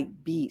but like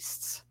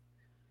beasts,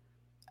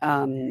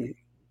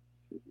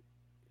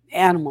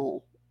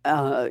 animal,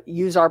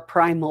 use our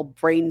primal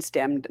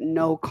brainstem,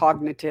 no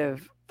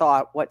cognitive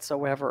thought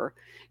whatsoever.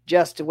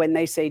 Just when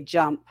they say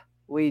jump,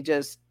 we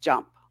just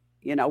jump.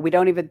 We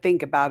don't even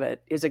think about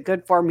it. Is it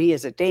good for me?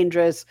 Is it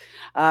dangerous?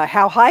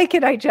 How high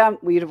can I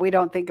jump? We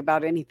don't think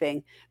about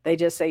anything. They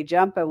just say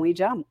jump, and we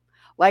jump.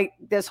 Like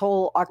this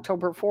whole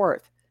October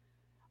 4th,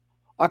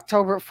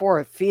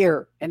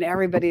 fear, and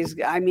everybody's,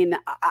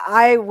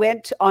 I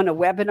went on a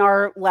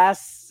webinar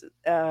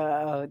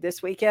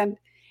this weekend,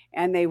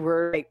 and they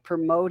were like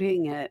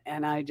promoting it,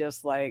 and I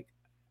just like,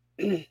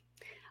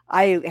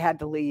 I had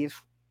to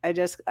leave.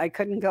 I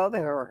couldn't go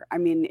there. I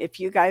mean, if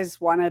you guys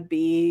want to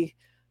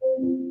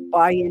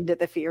buy into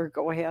the fear,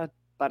 go ahead,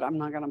 but I'm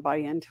not going to buy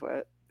into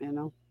it,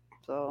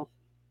 so.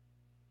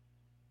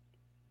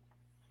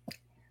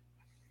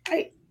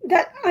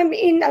 I'm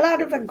in a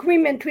lot of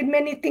agreement with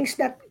many things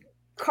that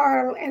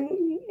Carl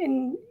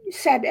and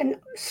said, and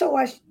so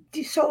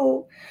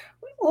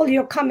all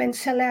your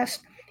comments,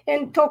 Celeste,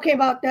 and talking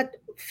about that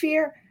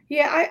fear.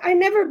 Yeah, I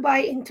never buy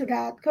into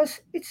that because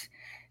it's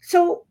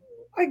so.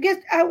 I guess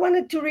I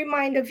wanted to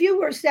remind the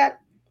viewers that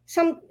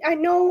I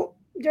know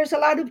there's a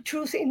lot of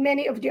truth in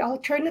many of the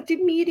alternative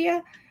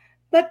media,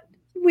 but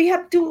we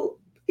have to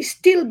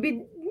still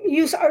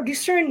use our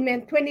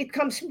discernment when it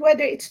comes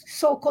whether it's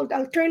so-called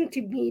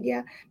alternative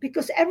media,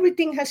 because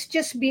everything has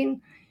just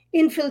been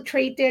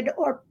infiltrated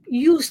or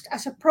used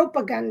as a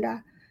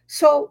propaganda.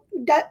 So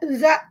that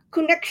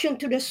connection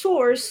to the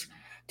source,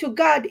 to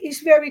God,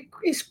 is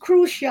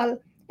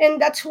crucial. And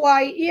that's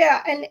why,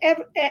 and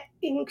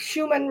in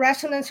human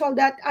resonance, all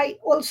that, I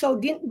also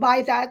didn't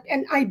buy that,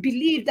 and I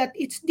believe that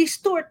it's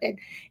distorted.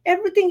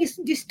 Everything is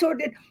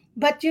distorted.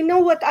 But you know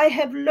what I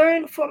have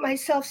learned for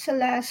myself,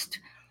 Celeste,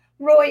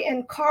 Roy,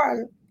 and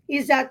Carl,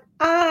 is that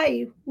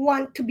I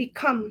want to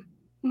become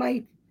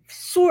my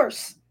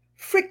source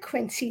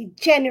frequency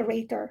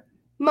generator,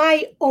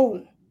 my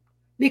own.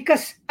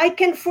 because I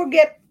can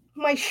forget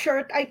my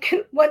shirt.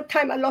 One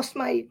time I lost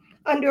my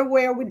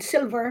underwear with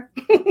silver.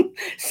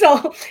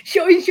 So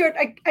showing shirt,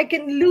 I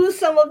can lose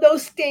some of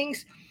those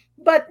things.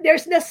 But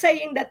there's the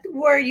saying that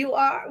where you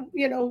are,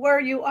 where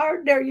you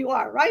are, there you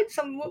are, right?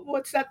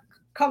 What's that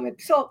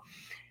comment? So,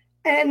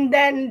 and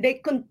then they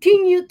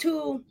continue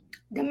to,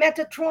 the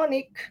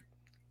Metatronic,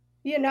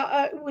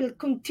 will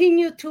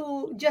continue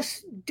to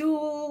just do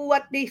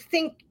what they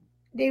think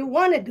they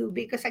want to do,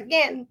 because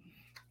again,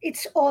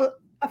 it's all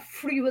a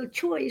free will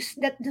choice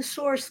that the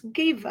source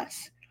gave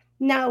us.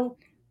 Now,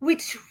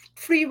 which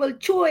free will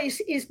choice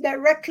is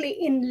directly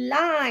in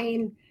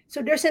line?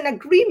 So there's an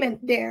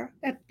agreement there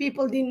that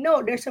people didn't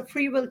know. There's a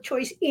free will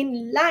choice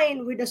in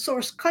line with the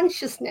source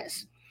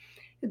consciousness.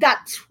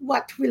 That's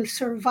what will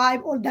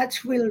survive, or that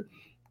will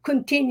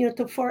continue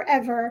to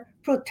forever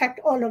protect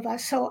all of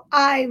us. So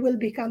I will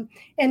become,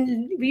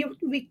 and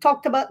we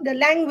talked about the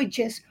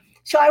languages.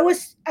 So I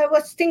was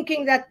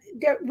thinking that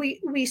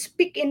we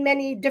speak in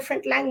many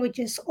different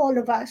languages, all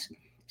of us.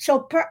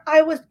 So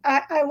I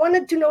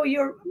wanted to know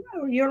your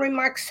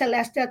remarks,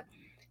 Celeste. That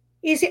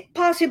is it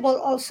possible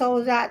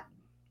also that,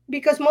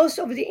 because most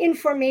of the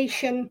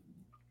information,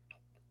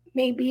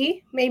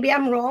 maybe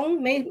I'm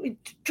wrong, maybe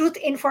truth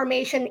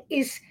information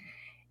is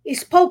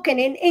spoken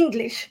in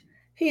English.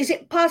 Is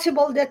it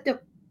possible that the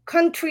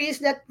countries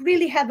that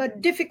really have a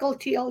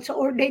difficulty also,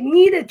 or they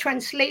need a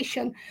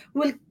translation,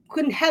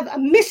 could have a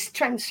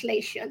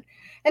mistranslation?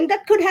 And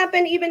that could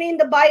happen even in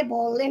the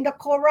Bible, in the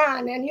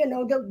Quran,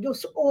 and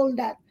those all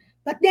that.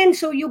 But then,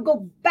 so you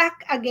go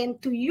back again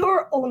to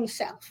your own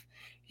self.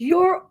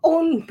 Your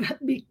own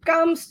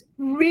becomes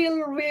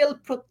real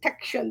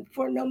protection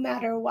for no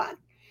matter what.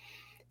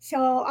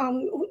 So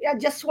I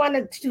just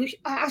wanted to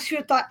ask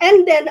your thought.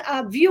 And then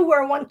a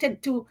viewer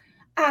wanted to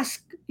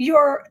ask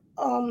you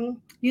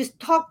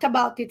talked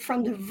about it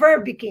from the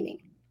very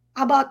beginning,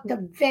 about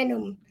the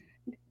venom,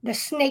 the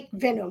snake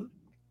venom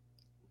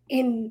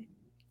in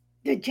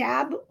the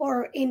jab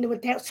or in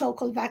the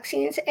so-called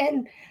vaccines.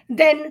 And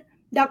then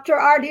Dr.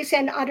 Ardis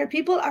and other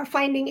people are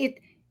finding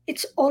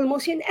it's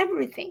almost in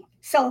everything.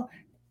 So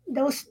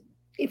those,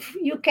 if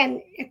you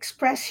can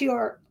express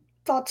your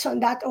thoughts on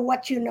that or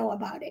what you know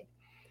about it.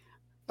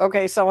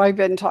 Okay, so I've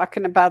been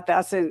talking about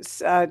that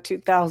since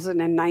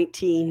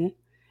 2019.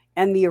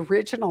 And the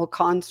original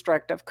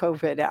construct of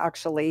COVID,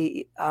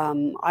 actually,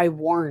 I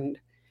warned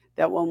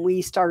that when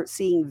we start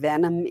seeing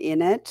venom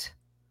in it,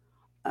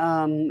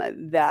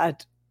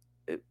 that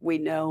we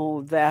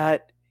know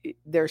that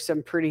there's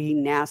some pretty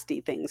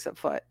nasty things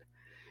afoot.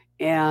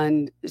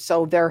 And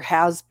so there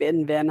has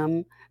been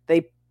venom.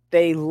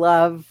 They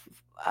love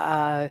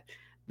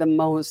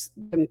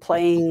been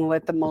playing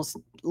with the most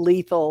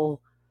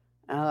lethal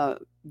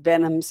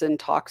venoms and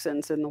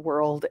toxins in the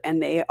world,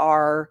 and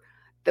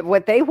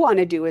what they want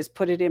to do is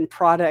put it in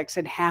products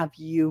and have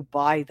you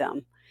buy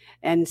them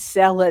and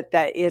sell it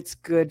that it's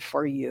good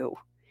for you.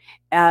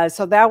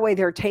 So that way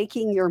they're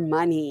taking your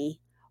money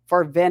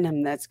for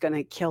venom that's going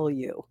to kill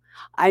you.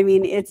 I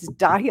mean, it's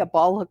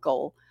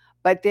diabolical,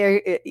 but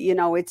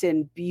it's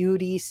in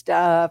beauty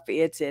stuff,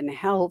 it's in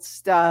health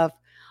stuff,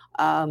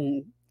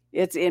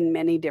 it's in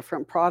many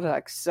different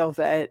products. So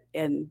that,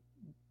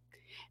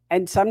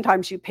 and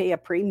sometimes you pay a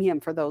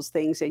premium for those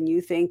things, and you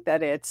think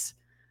that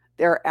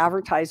their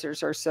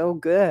advertisers are so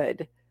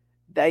good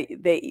that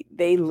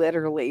they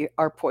literally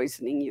are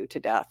poisoning you to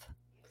death.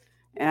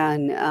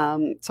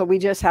 And so we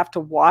just have to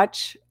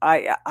watch.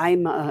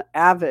 I'm an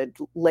avid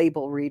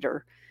label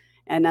reader,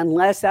 and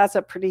unless that's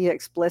a pretty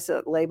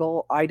explicit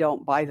label, I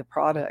don't buy the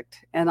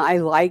product. And I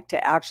like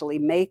to actually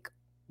make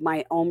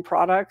my own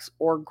products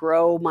or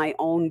grow my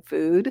own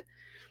food.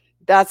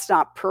 That's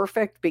not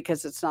perfect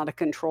because it's not a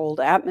controlled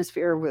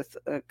atmosphere with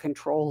a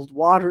controlled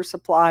water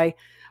supply,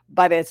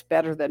 but it's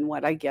better than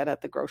what I get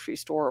at the grocery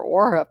store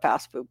or a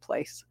fast food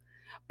place.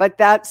 But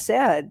that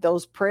said,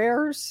 those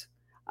prayers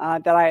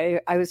that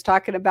I was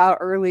talking about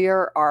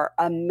earlier are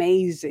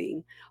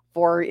amazing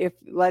for if,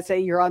 let's say,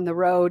 you're on the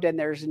road and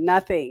there's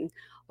nothing.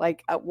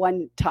 Like at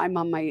one time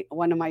on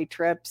one of my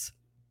trips,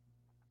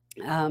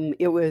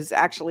 it was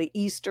actually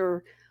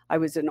Easter. I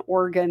was in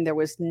Oregon. There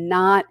was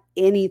not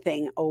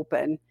anything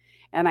open.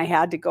 And I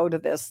had to go to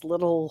this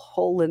little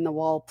hole in the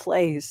wall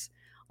place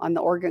on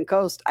the Oregon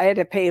coast. I had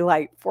to pay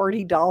like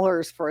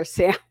 $40 for a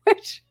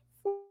sandwich.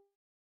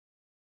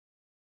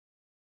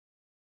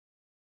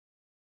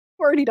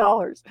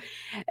 $40.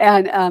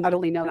 And not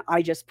only know,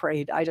 I just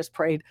prayed,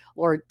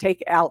 Lord,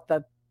 take out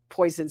the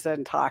poisons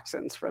and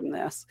toxins from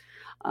this.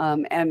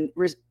 And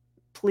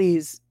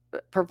please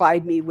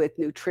provide me with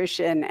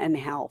nutrition and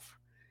health.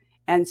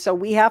 And so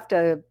we have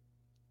to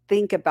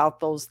think about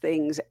those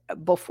things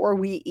before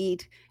we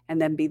eat,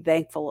 and then be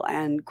thankful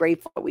and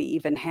grateful that we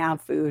even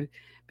have food,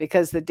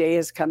 because the day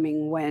is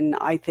coming when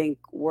I think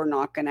we're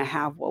not going to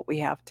have what we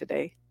have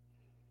today.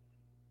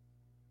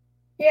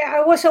 Yeah,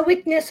 I was a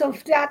witness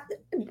of that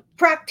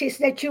practice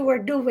that you were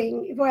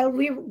doing. Well,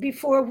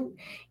 before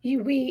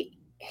we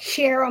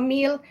share a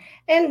meal,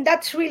 and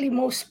that's really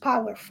most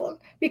powerful,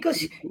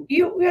 because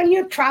when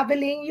you're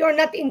traveling, you're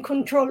not in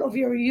control of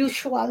your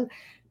usual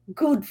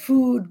good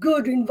food,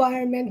 good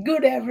environment,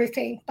 good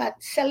everything. But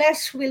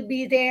Celeste will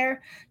be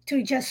there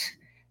to just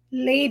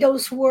lay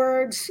those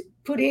words,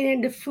 put it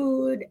in the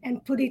food,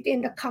 and put it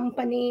in the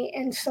company.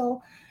 And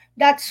so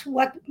that's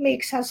what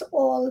makes us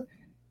all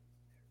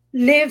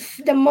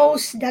live the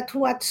most, that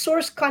what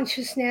source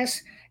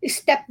consciousness is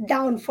stepped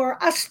down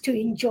for us to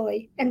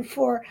enjoy. And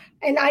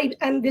I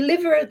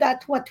believe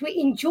that what we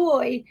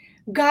enjoy,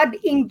 God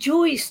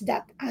enjoys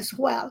that as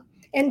well.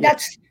 And Yeah.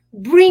 that's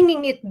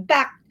bringing it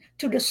back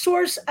to the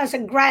source as a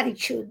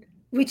gratitude,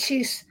 which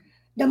is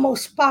the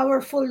most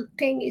powerful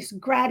thing, is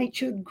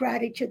gratitude,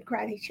 gratitude,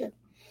 gratitude.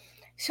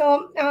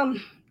 So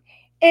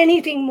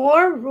anything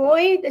more,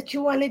 Roy, that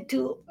you wanted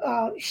to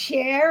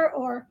share?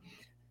 Or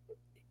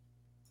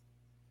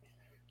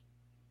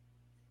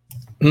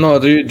No,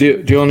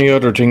 the only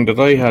other thing that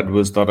I had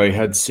was that I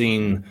had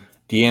seen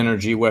the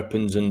energy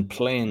weapons in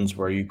planes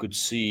where you could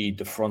see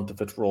the front of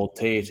it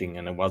rotating,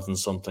 and it wasn't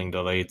something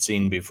that I had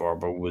seen before,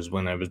 but it was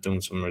when I was doing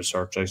some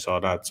research I saw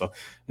that. So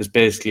it's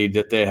basically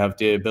that they have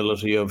the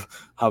ability of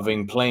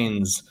having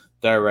planes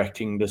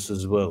directing this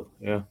as well.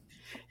 Yeah.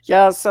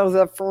 Yeah, so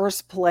the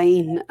first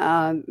plane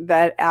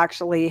that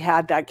actually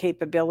had that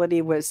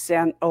capability was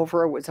sent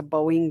over. It was a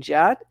Boeing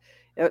jet.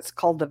 It's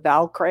called the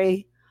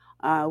Valkyrie,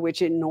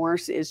 which in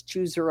Norse is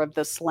chooser of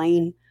the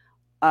slain.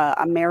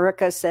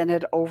 America sent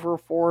it over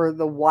for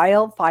the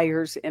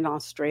wildfires in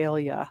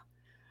Australia.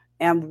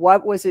 And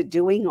what was it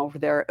doing over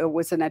there? It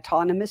was an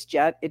autonomous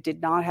jet. It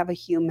did not have a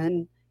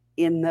human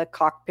in the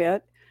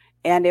cockpit,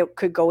 and it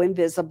could go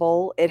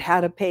invisible. It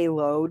had a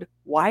payload.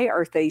 Why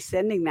are they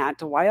sending that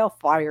to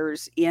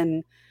wildfires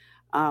in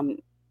um,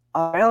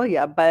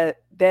 Australia?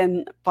 But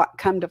then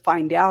come to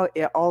find out,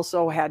 it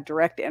also had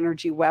direct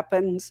energy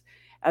weapons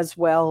as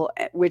well,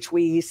 which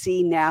we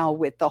see now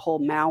with the whole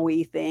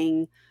Maui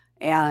thing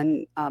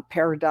and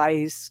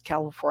Paradise,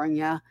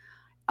 California.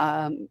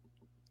 Um,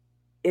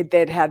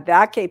 that had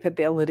that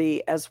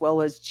capability, as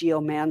well as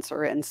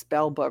geomancer and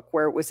spellbook,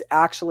 where it was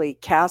actually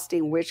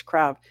casting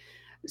witchcraft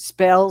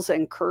spells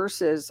and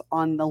curses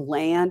on the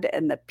land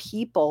and the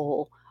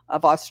people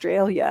of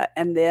Australia.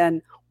 And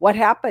then what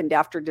happened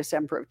after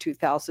December of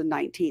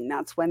 2019?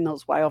 That's when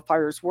those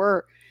wildfires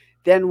were.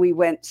 Then we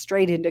went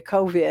straight into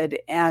COVID,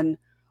 and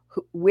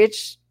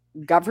which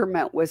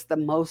government was the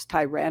most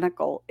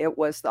tyrannical? It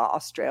was the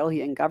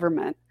Australian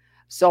government.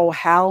 So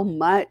how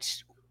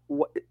much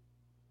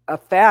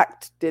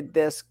effect did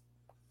this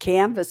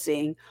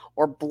canvassing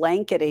or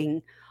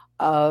blanketing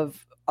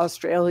of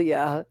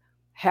Australia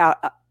have?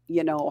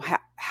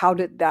 How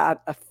did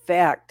that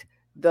affect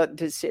the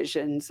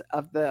decisions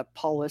of the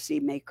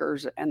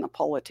policymakers and the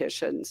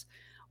politicians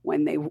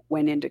when they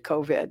went into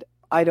COVID?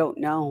 I don't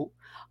know.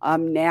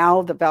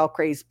 Now the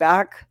Valkyrie's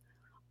back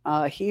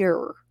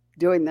here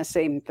doing the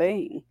same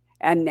thing.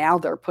 And now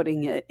they're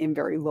putting it in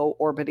very low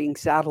orbiting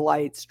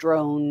satellites,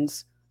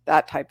 drones,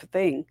 that type of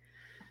thing.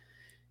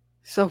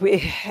 So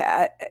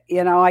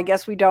I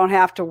guess we don't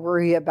have to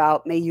worry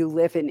about may you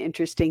live in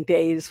interesting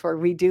days, for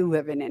we do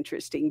live in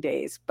interesting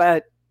days.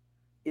 But,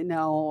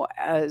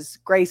 as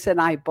Grace and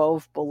I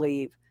both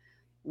believe,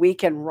 we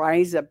can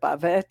rise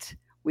above it.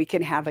 We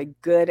can have a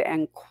good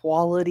and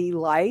quality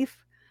life,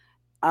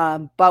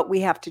 but we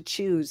have to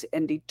choose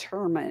and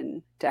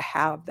determine to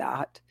have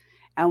that.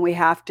 And we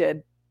have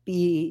to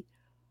be,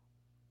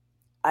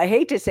 I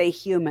hate to say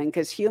human,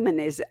 because human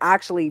is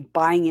actually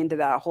buying into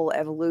that whole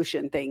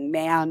evolution thing,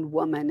 man,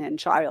 woman, and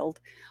child.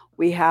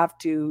 We have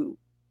to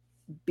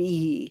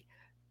be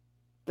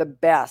the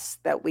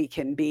best that we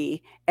can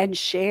be and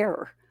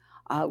share.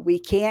 We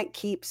can't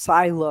keep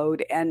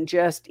siloed and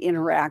just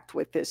interact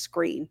with this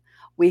screen.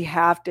 We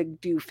have to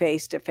do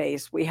face to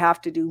face. We have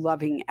to do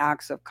loving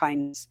acts of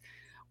kindness.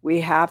 We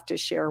have to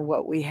share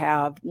what we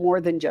have, more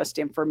than just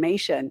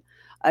information,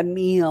 a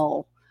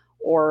meal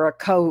or a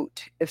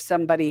coat if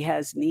somebody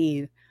has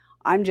need.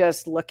 I'm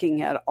just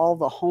looking at all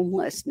the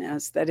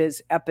homelessness that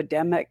is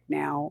epidemic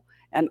now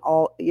and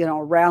all,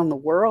 around the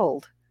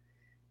world.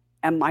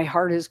 And my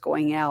heart is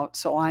going out.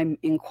 So I'm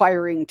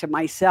inquiring to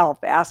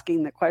myself,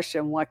 asking the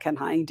question, what can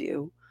I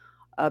do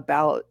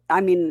about,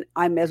 I'm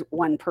as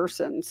one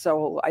person,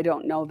 so I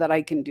don't know that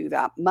I can do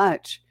that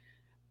much,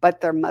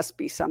 but there must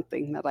be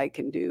something that I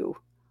can do,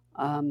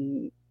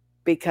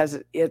 because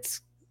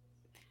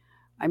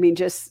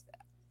just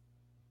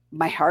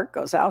my heart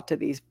goes out to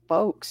these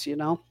folks. Okay.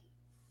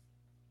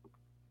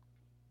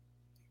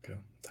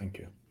 Thank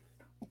you.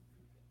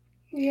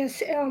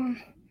 yes,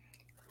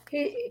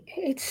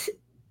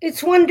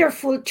 it's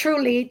wonderful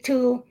truly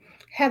to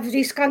have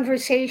this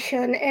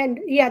conversation. And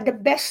yeah, the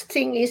best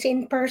thing is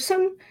in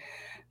person.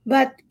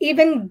 But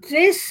even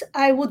this,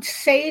 I would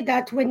say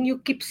that when you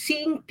keep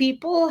seeing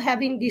people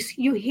having this,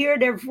 you hear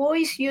their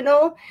voice,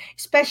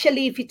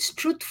 especially if it's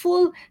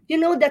truthful,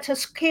 that's a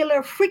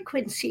scalar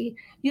frequency.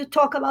 You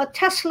talk about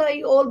Tesla,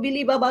 you all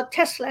believe about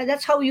Tesla.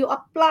 That's how you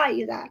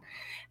apply that.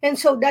 And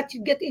so that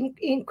you get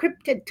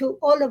encrypted to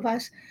all of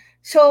us.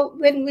 So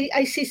when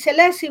I see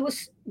Celeste, it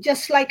was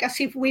just like as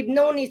if we've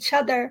known each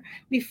other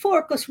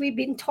before, because we've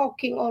been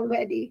talking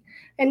already.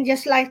 And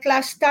just like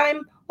last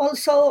time,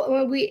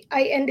 also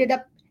I ended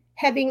up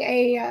having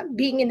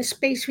being in a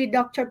space with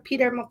Dr.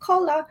 Peter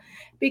McCullough,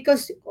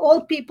 because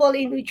all people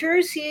in New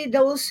Jersey,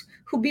 those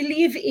who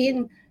believe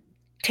in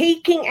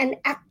taking an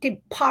active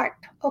part.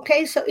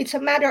 Okay, so it's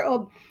a matter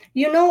of,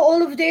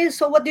 all of this,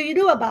 so what do you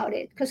do about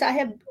it? Because I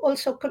have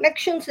also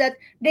connections that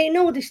they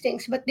know these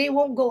things, but they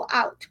won't go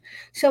out.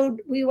 So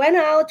we went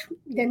out,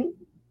 then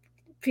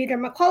Peter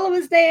McCullough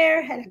was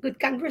there, had a good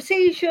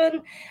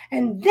conversation,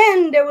 and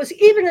then there was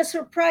even a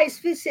surprise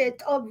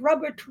visit of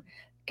Robert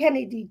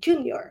Kennedy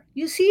Jr.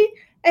 You see?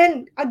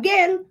 And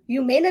again,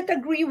 you may not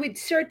agree with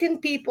certain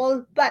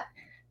people, but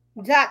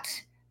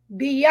that's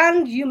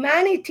beyond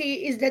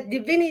humanity, is that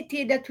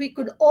divinity, that we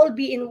could all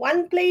be in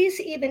one place,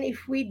 even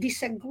if we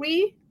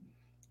disagree,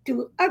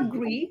 to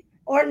agree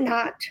or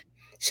not.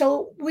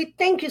 So we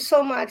thank you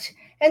so much.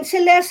 And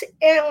Celeste,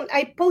 and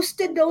I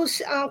posted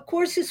those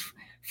courses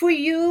for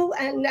you,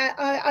 and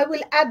I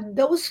will add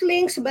those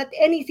links. But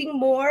anything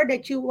more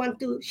that you want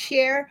to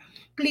share,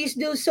 please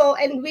do so.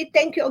 And we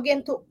thank you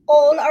again to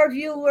all our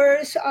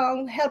viewers.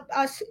 Help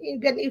us,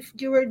 even if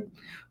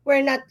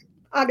we're not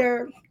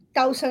other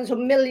thousands of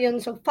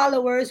millions of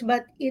followers,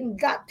 but in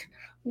that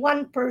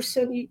one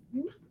person,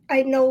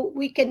 I know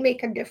we can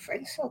make a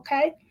difference.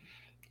 Okay,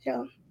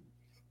 so.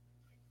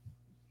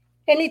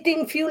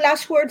 Anything, few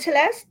last words,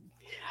 Celeste?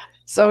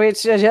 So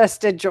it's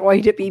just a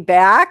joy to be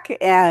back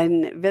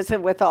and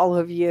visit with all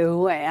of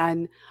you.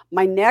 And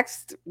my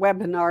next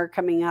webinar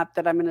coming up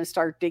that I'm going to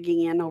start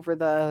digging in over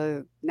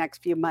the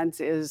next few months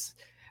is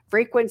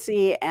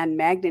frequency and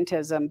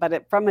magnetism,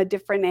 but from a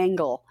different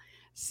angle.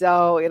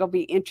 So it'll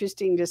be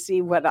interesting to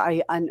see what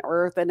I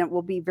unearth, and it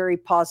will be very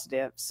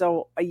positive.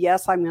 So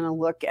yes, I'm going to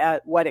look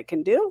at what it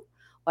can do,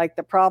 like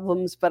the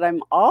problems, but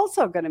I'm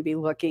also going to be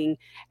looking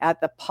at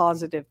the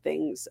positive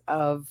things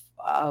of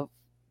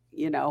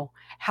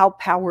how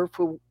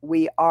powerful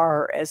we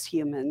are as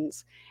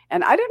humans.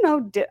 And I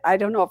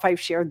don't know if I've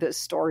shared this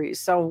story.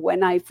 So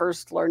when I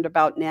first learned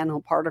about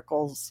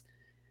nanoparticles,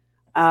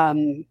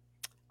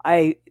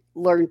 I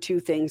learned two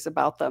things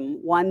about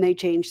them. One, they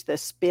change the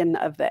spin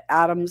of the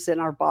atoms in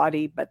our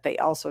body, but they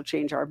also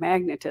change our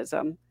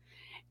magnetism.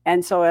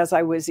 And so as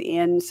I was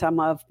in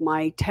some of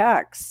my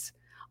texts,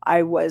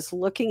 I was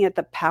looking at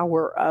the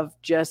power of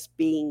just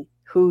being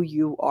who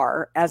you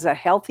are as a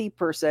healthy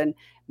person,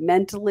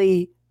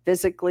 mentally,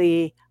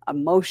 physically,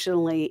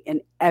 emotionally, in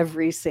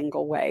every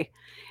single way.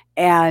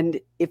 And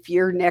if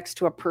you're next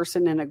to a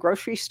person in a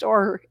grocery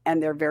store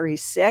and they're very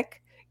sick,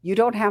 you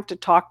don't have to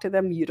talk to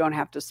them. You don't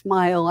have to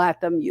smile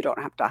at them. You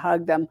don't have to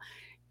hug them.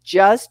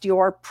 Just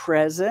your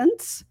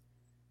presence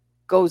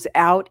goes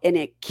out and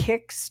it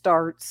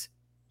kickstarts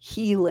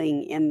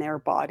healing in their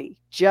body.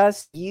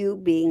 Just you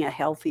being a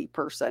healthy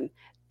person.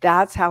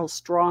 That's how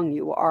strong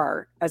you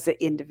are as an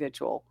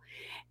individual.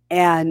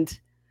 And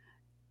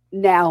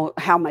now,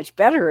 how much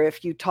better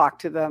if you talk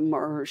to them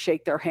or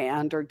shake their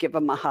hand or give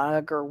them a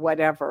hug or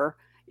whatever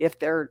if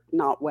they're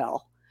not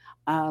well.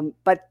 And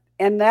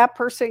that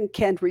person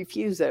can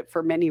refuse it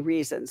for many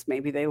reasons.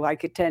 Maybe they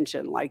like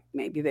attention, like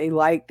maybe they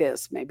like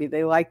this, maybe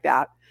they like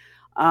that.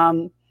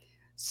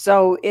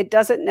 So it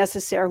doesn't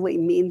necessarily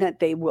mean that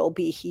they will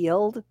be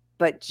healed,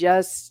 but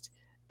just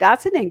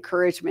that's an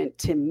encouragement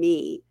to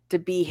me to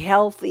be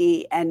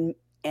healthy and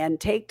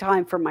take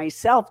time for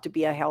myself to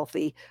be a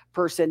healthy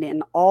person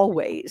in all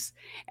ways.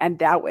 And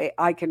that way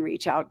I can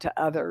reach out to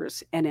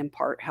others and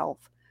impart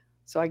health.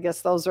 So I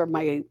guess those are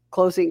my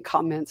closing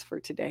comments for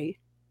today.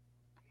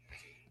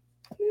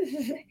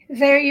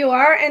 There you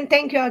are, and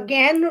thank you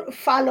again.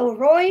 Follow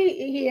Roy.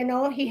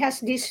 He has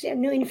this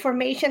new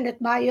information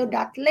at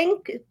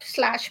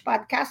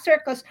bio.link/podcaster,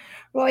 because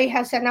Roy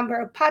has a number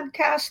of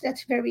podcasts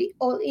that's very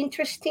all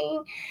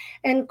interesting,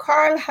 and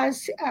Carl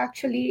has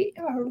actually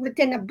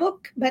written a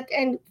book.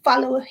 And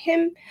follow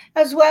him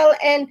as well,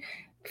 and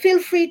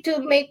feel free to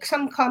make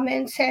some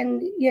comments,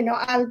 and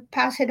I'll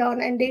pass it on,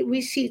 and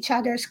we see each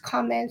other's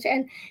comments.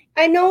 And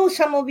I know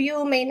some of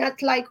you may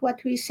not like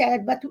what we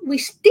said, but we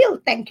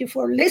still thank you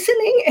for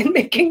listening and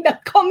making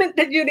that comment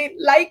that you didn't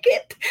like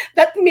it.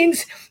 That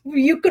means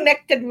you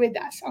connected with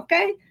us,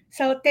 okay?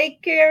 So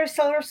take care,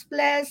 Source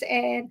Bless,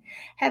 and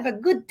have a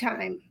good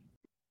time.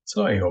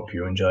 So I hope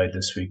you enjoyed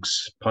this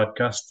week's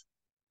podcast.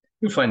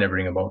 You'll find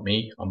everything about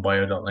me on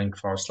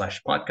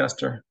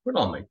bio.link/podcaster with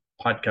all my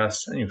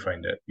podcasts, and you'll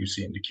find it you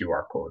see in the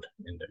QR code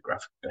in the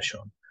graphic that's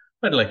shown.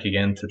 I'd like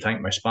again to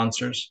thank my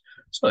sponsors.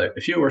 So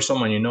if you or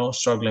someone you know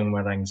struggling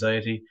with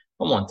anxiety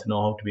and want to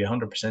know how to be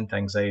 100%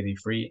 anxiety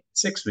free in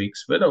 6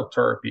 weeks without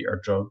therapy or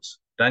drugs,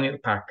 Daniel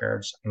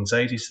Packard's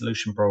Anxiety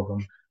Solution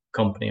Program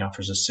company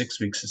offers a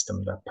 6-week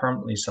system that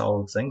permanently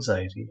solves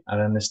anxiety at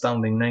an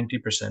astounding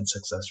 90%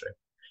 success rate.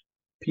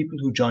 People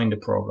who join the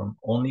program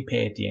only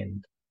pay at the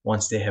end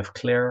once they have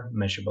clear,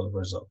 measurable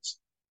results.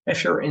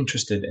 If you're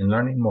interested in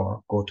learning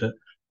more, go to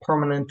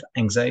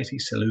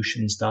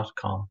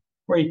permanentanxietysolutions.com,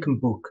 where you can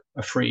book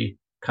a free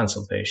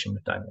consultation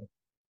with Daniel.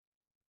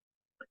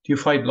 Do you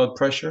fight blood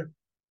pressure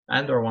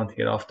and or want to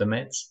get off the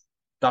meds?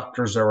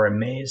 Doctors are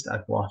amazed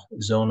at what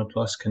Zona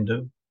Plus can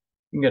do.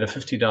 You can get a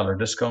 $50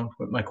 discount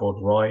with my code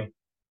ROY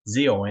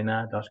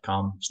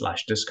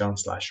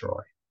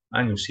zona.com/discount/Roy.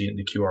 And you'll see it in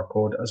the QR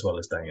code as well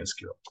as Daniel's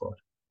QR code.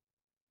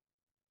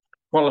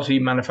 Quality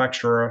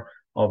manufacturer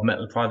of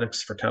metal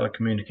products for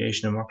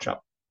telecommunication and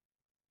workshop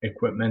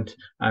equipment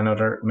and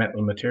other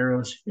metal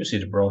materials. You see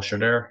the brochure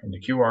there in the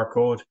QR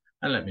code,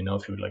 and let me know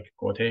if you would like a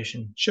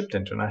quotation, shipped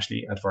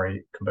internationally at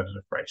very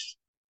competitive price.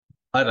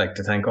 I'd like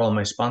to thank all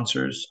my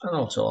sponsors and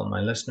also all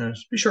my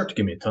listeners. Be sure to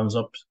give me a thumbs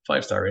up,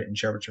 5-star rating,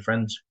 share with your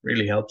friends,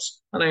 really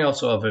helps. And I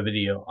also have a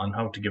video on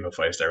how to give a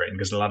 5-star rating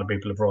because a lot of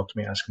people have wrote to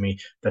me asking me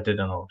that they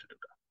don't know how to do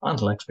that.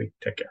 Until next week,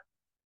 take care.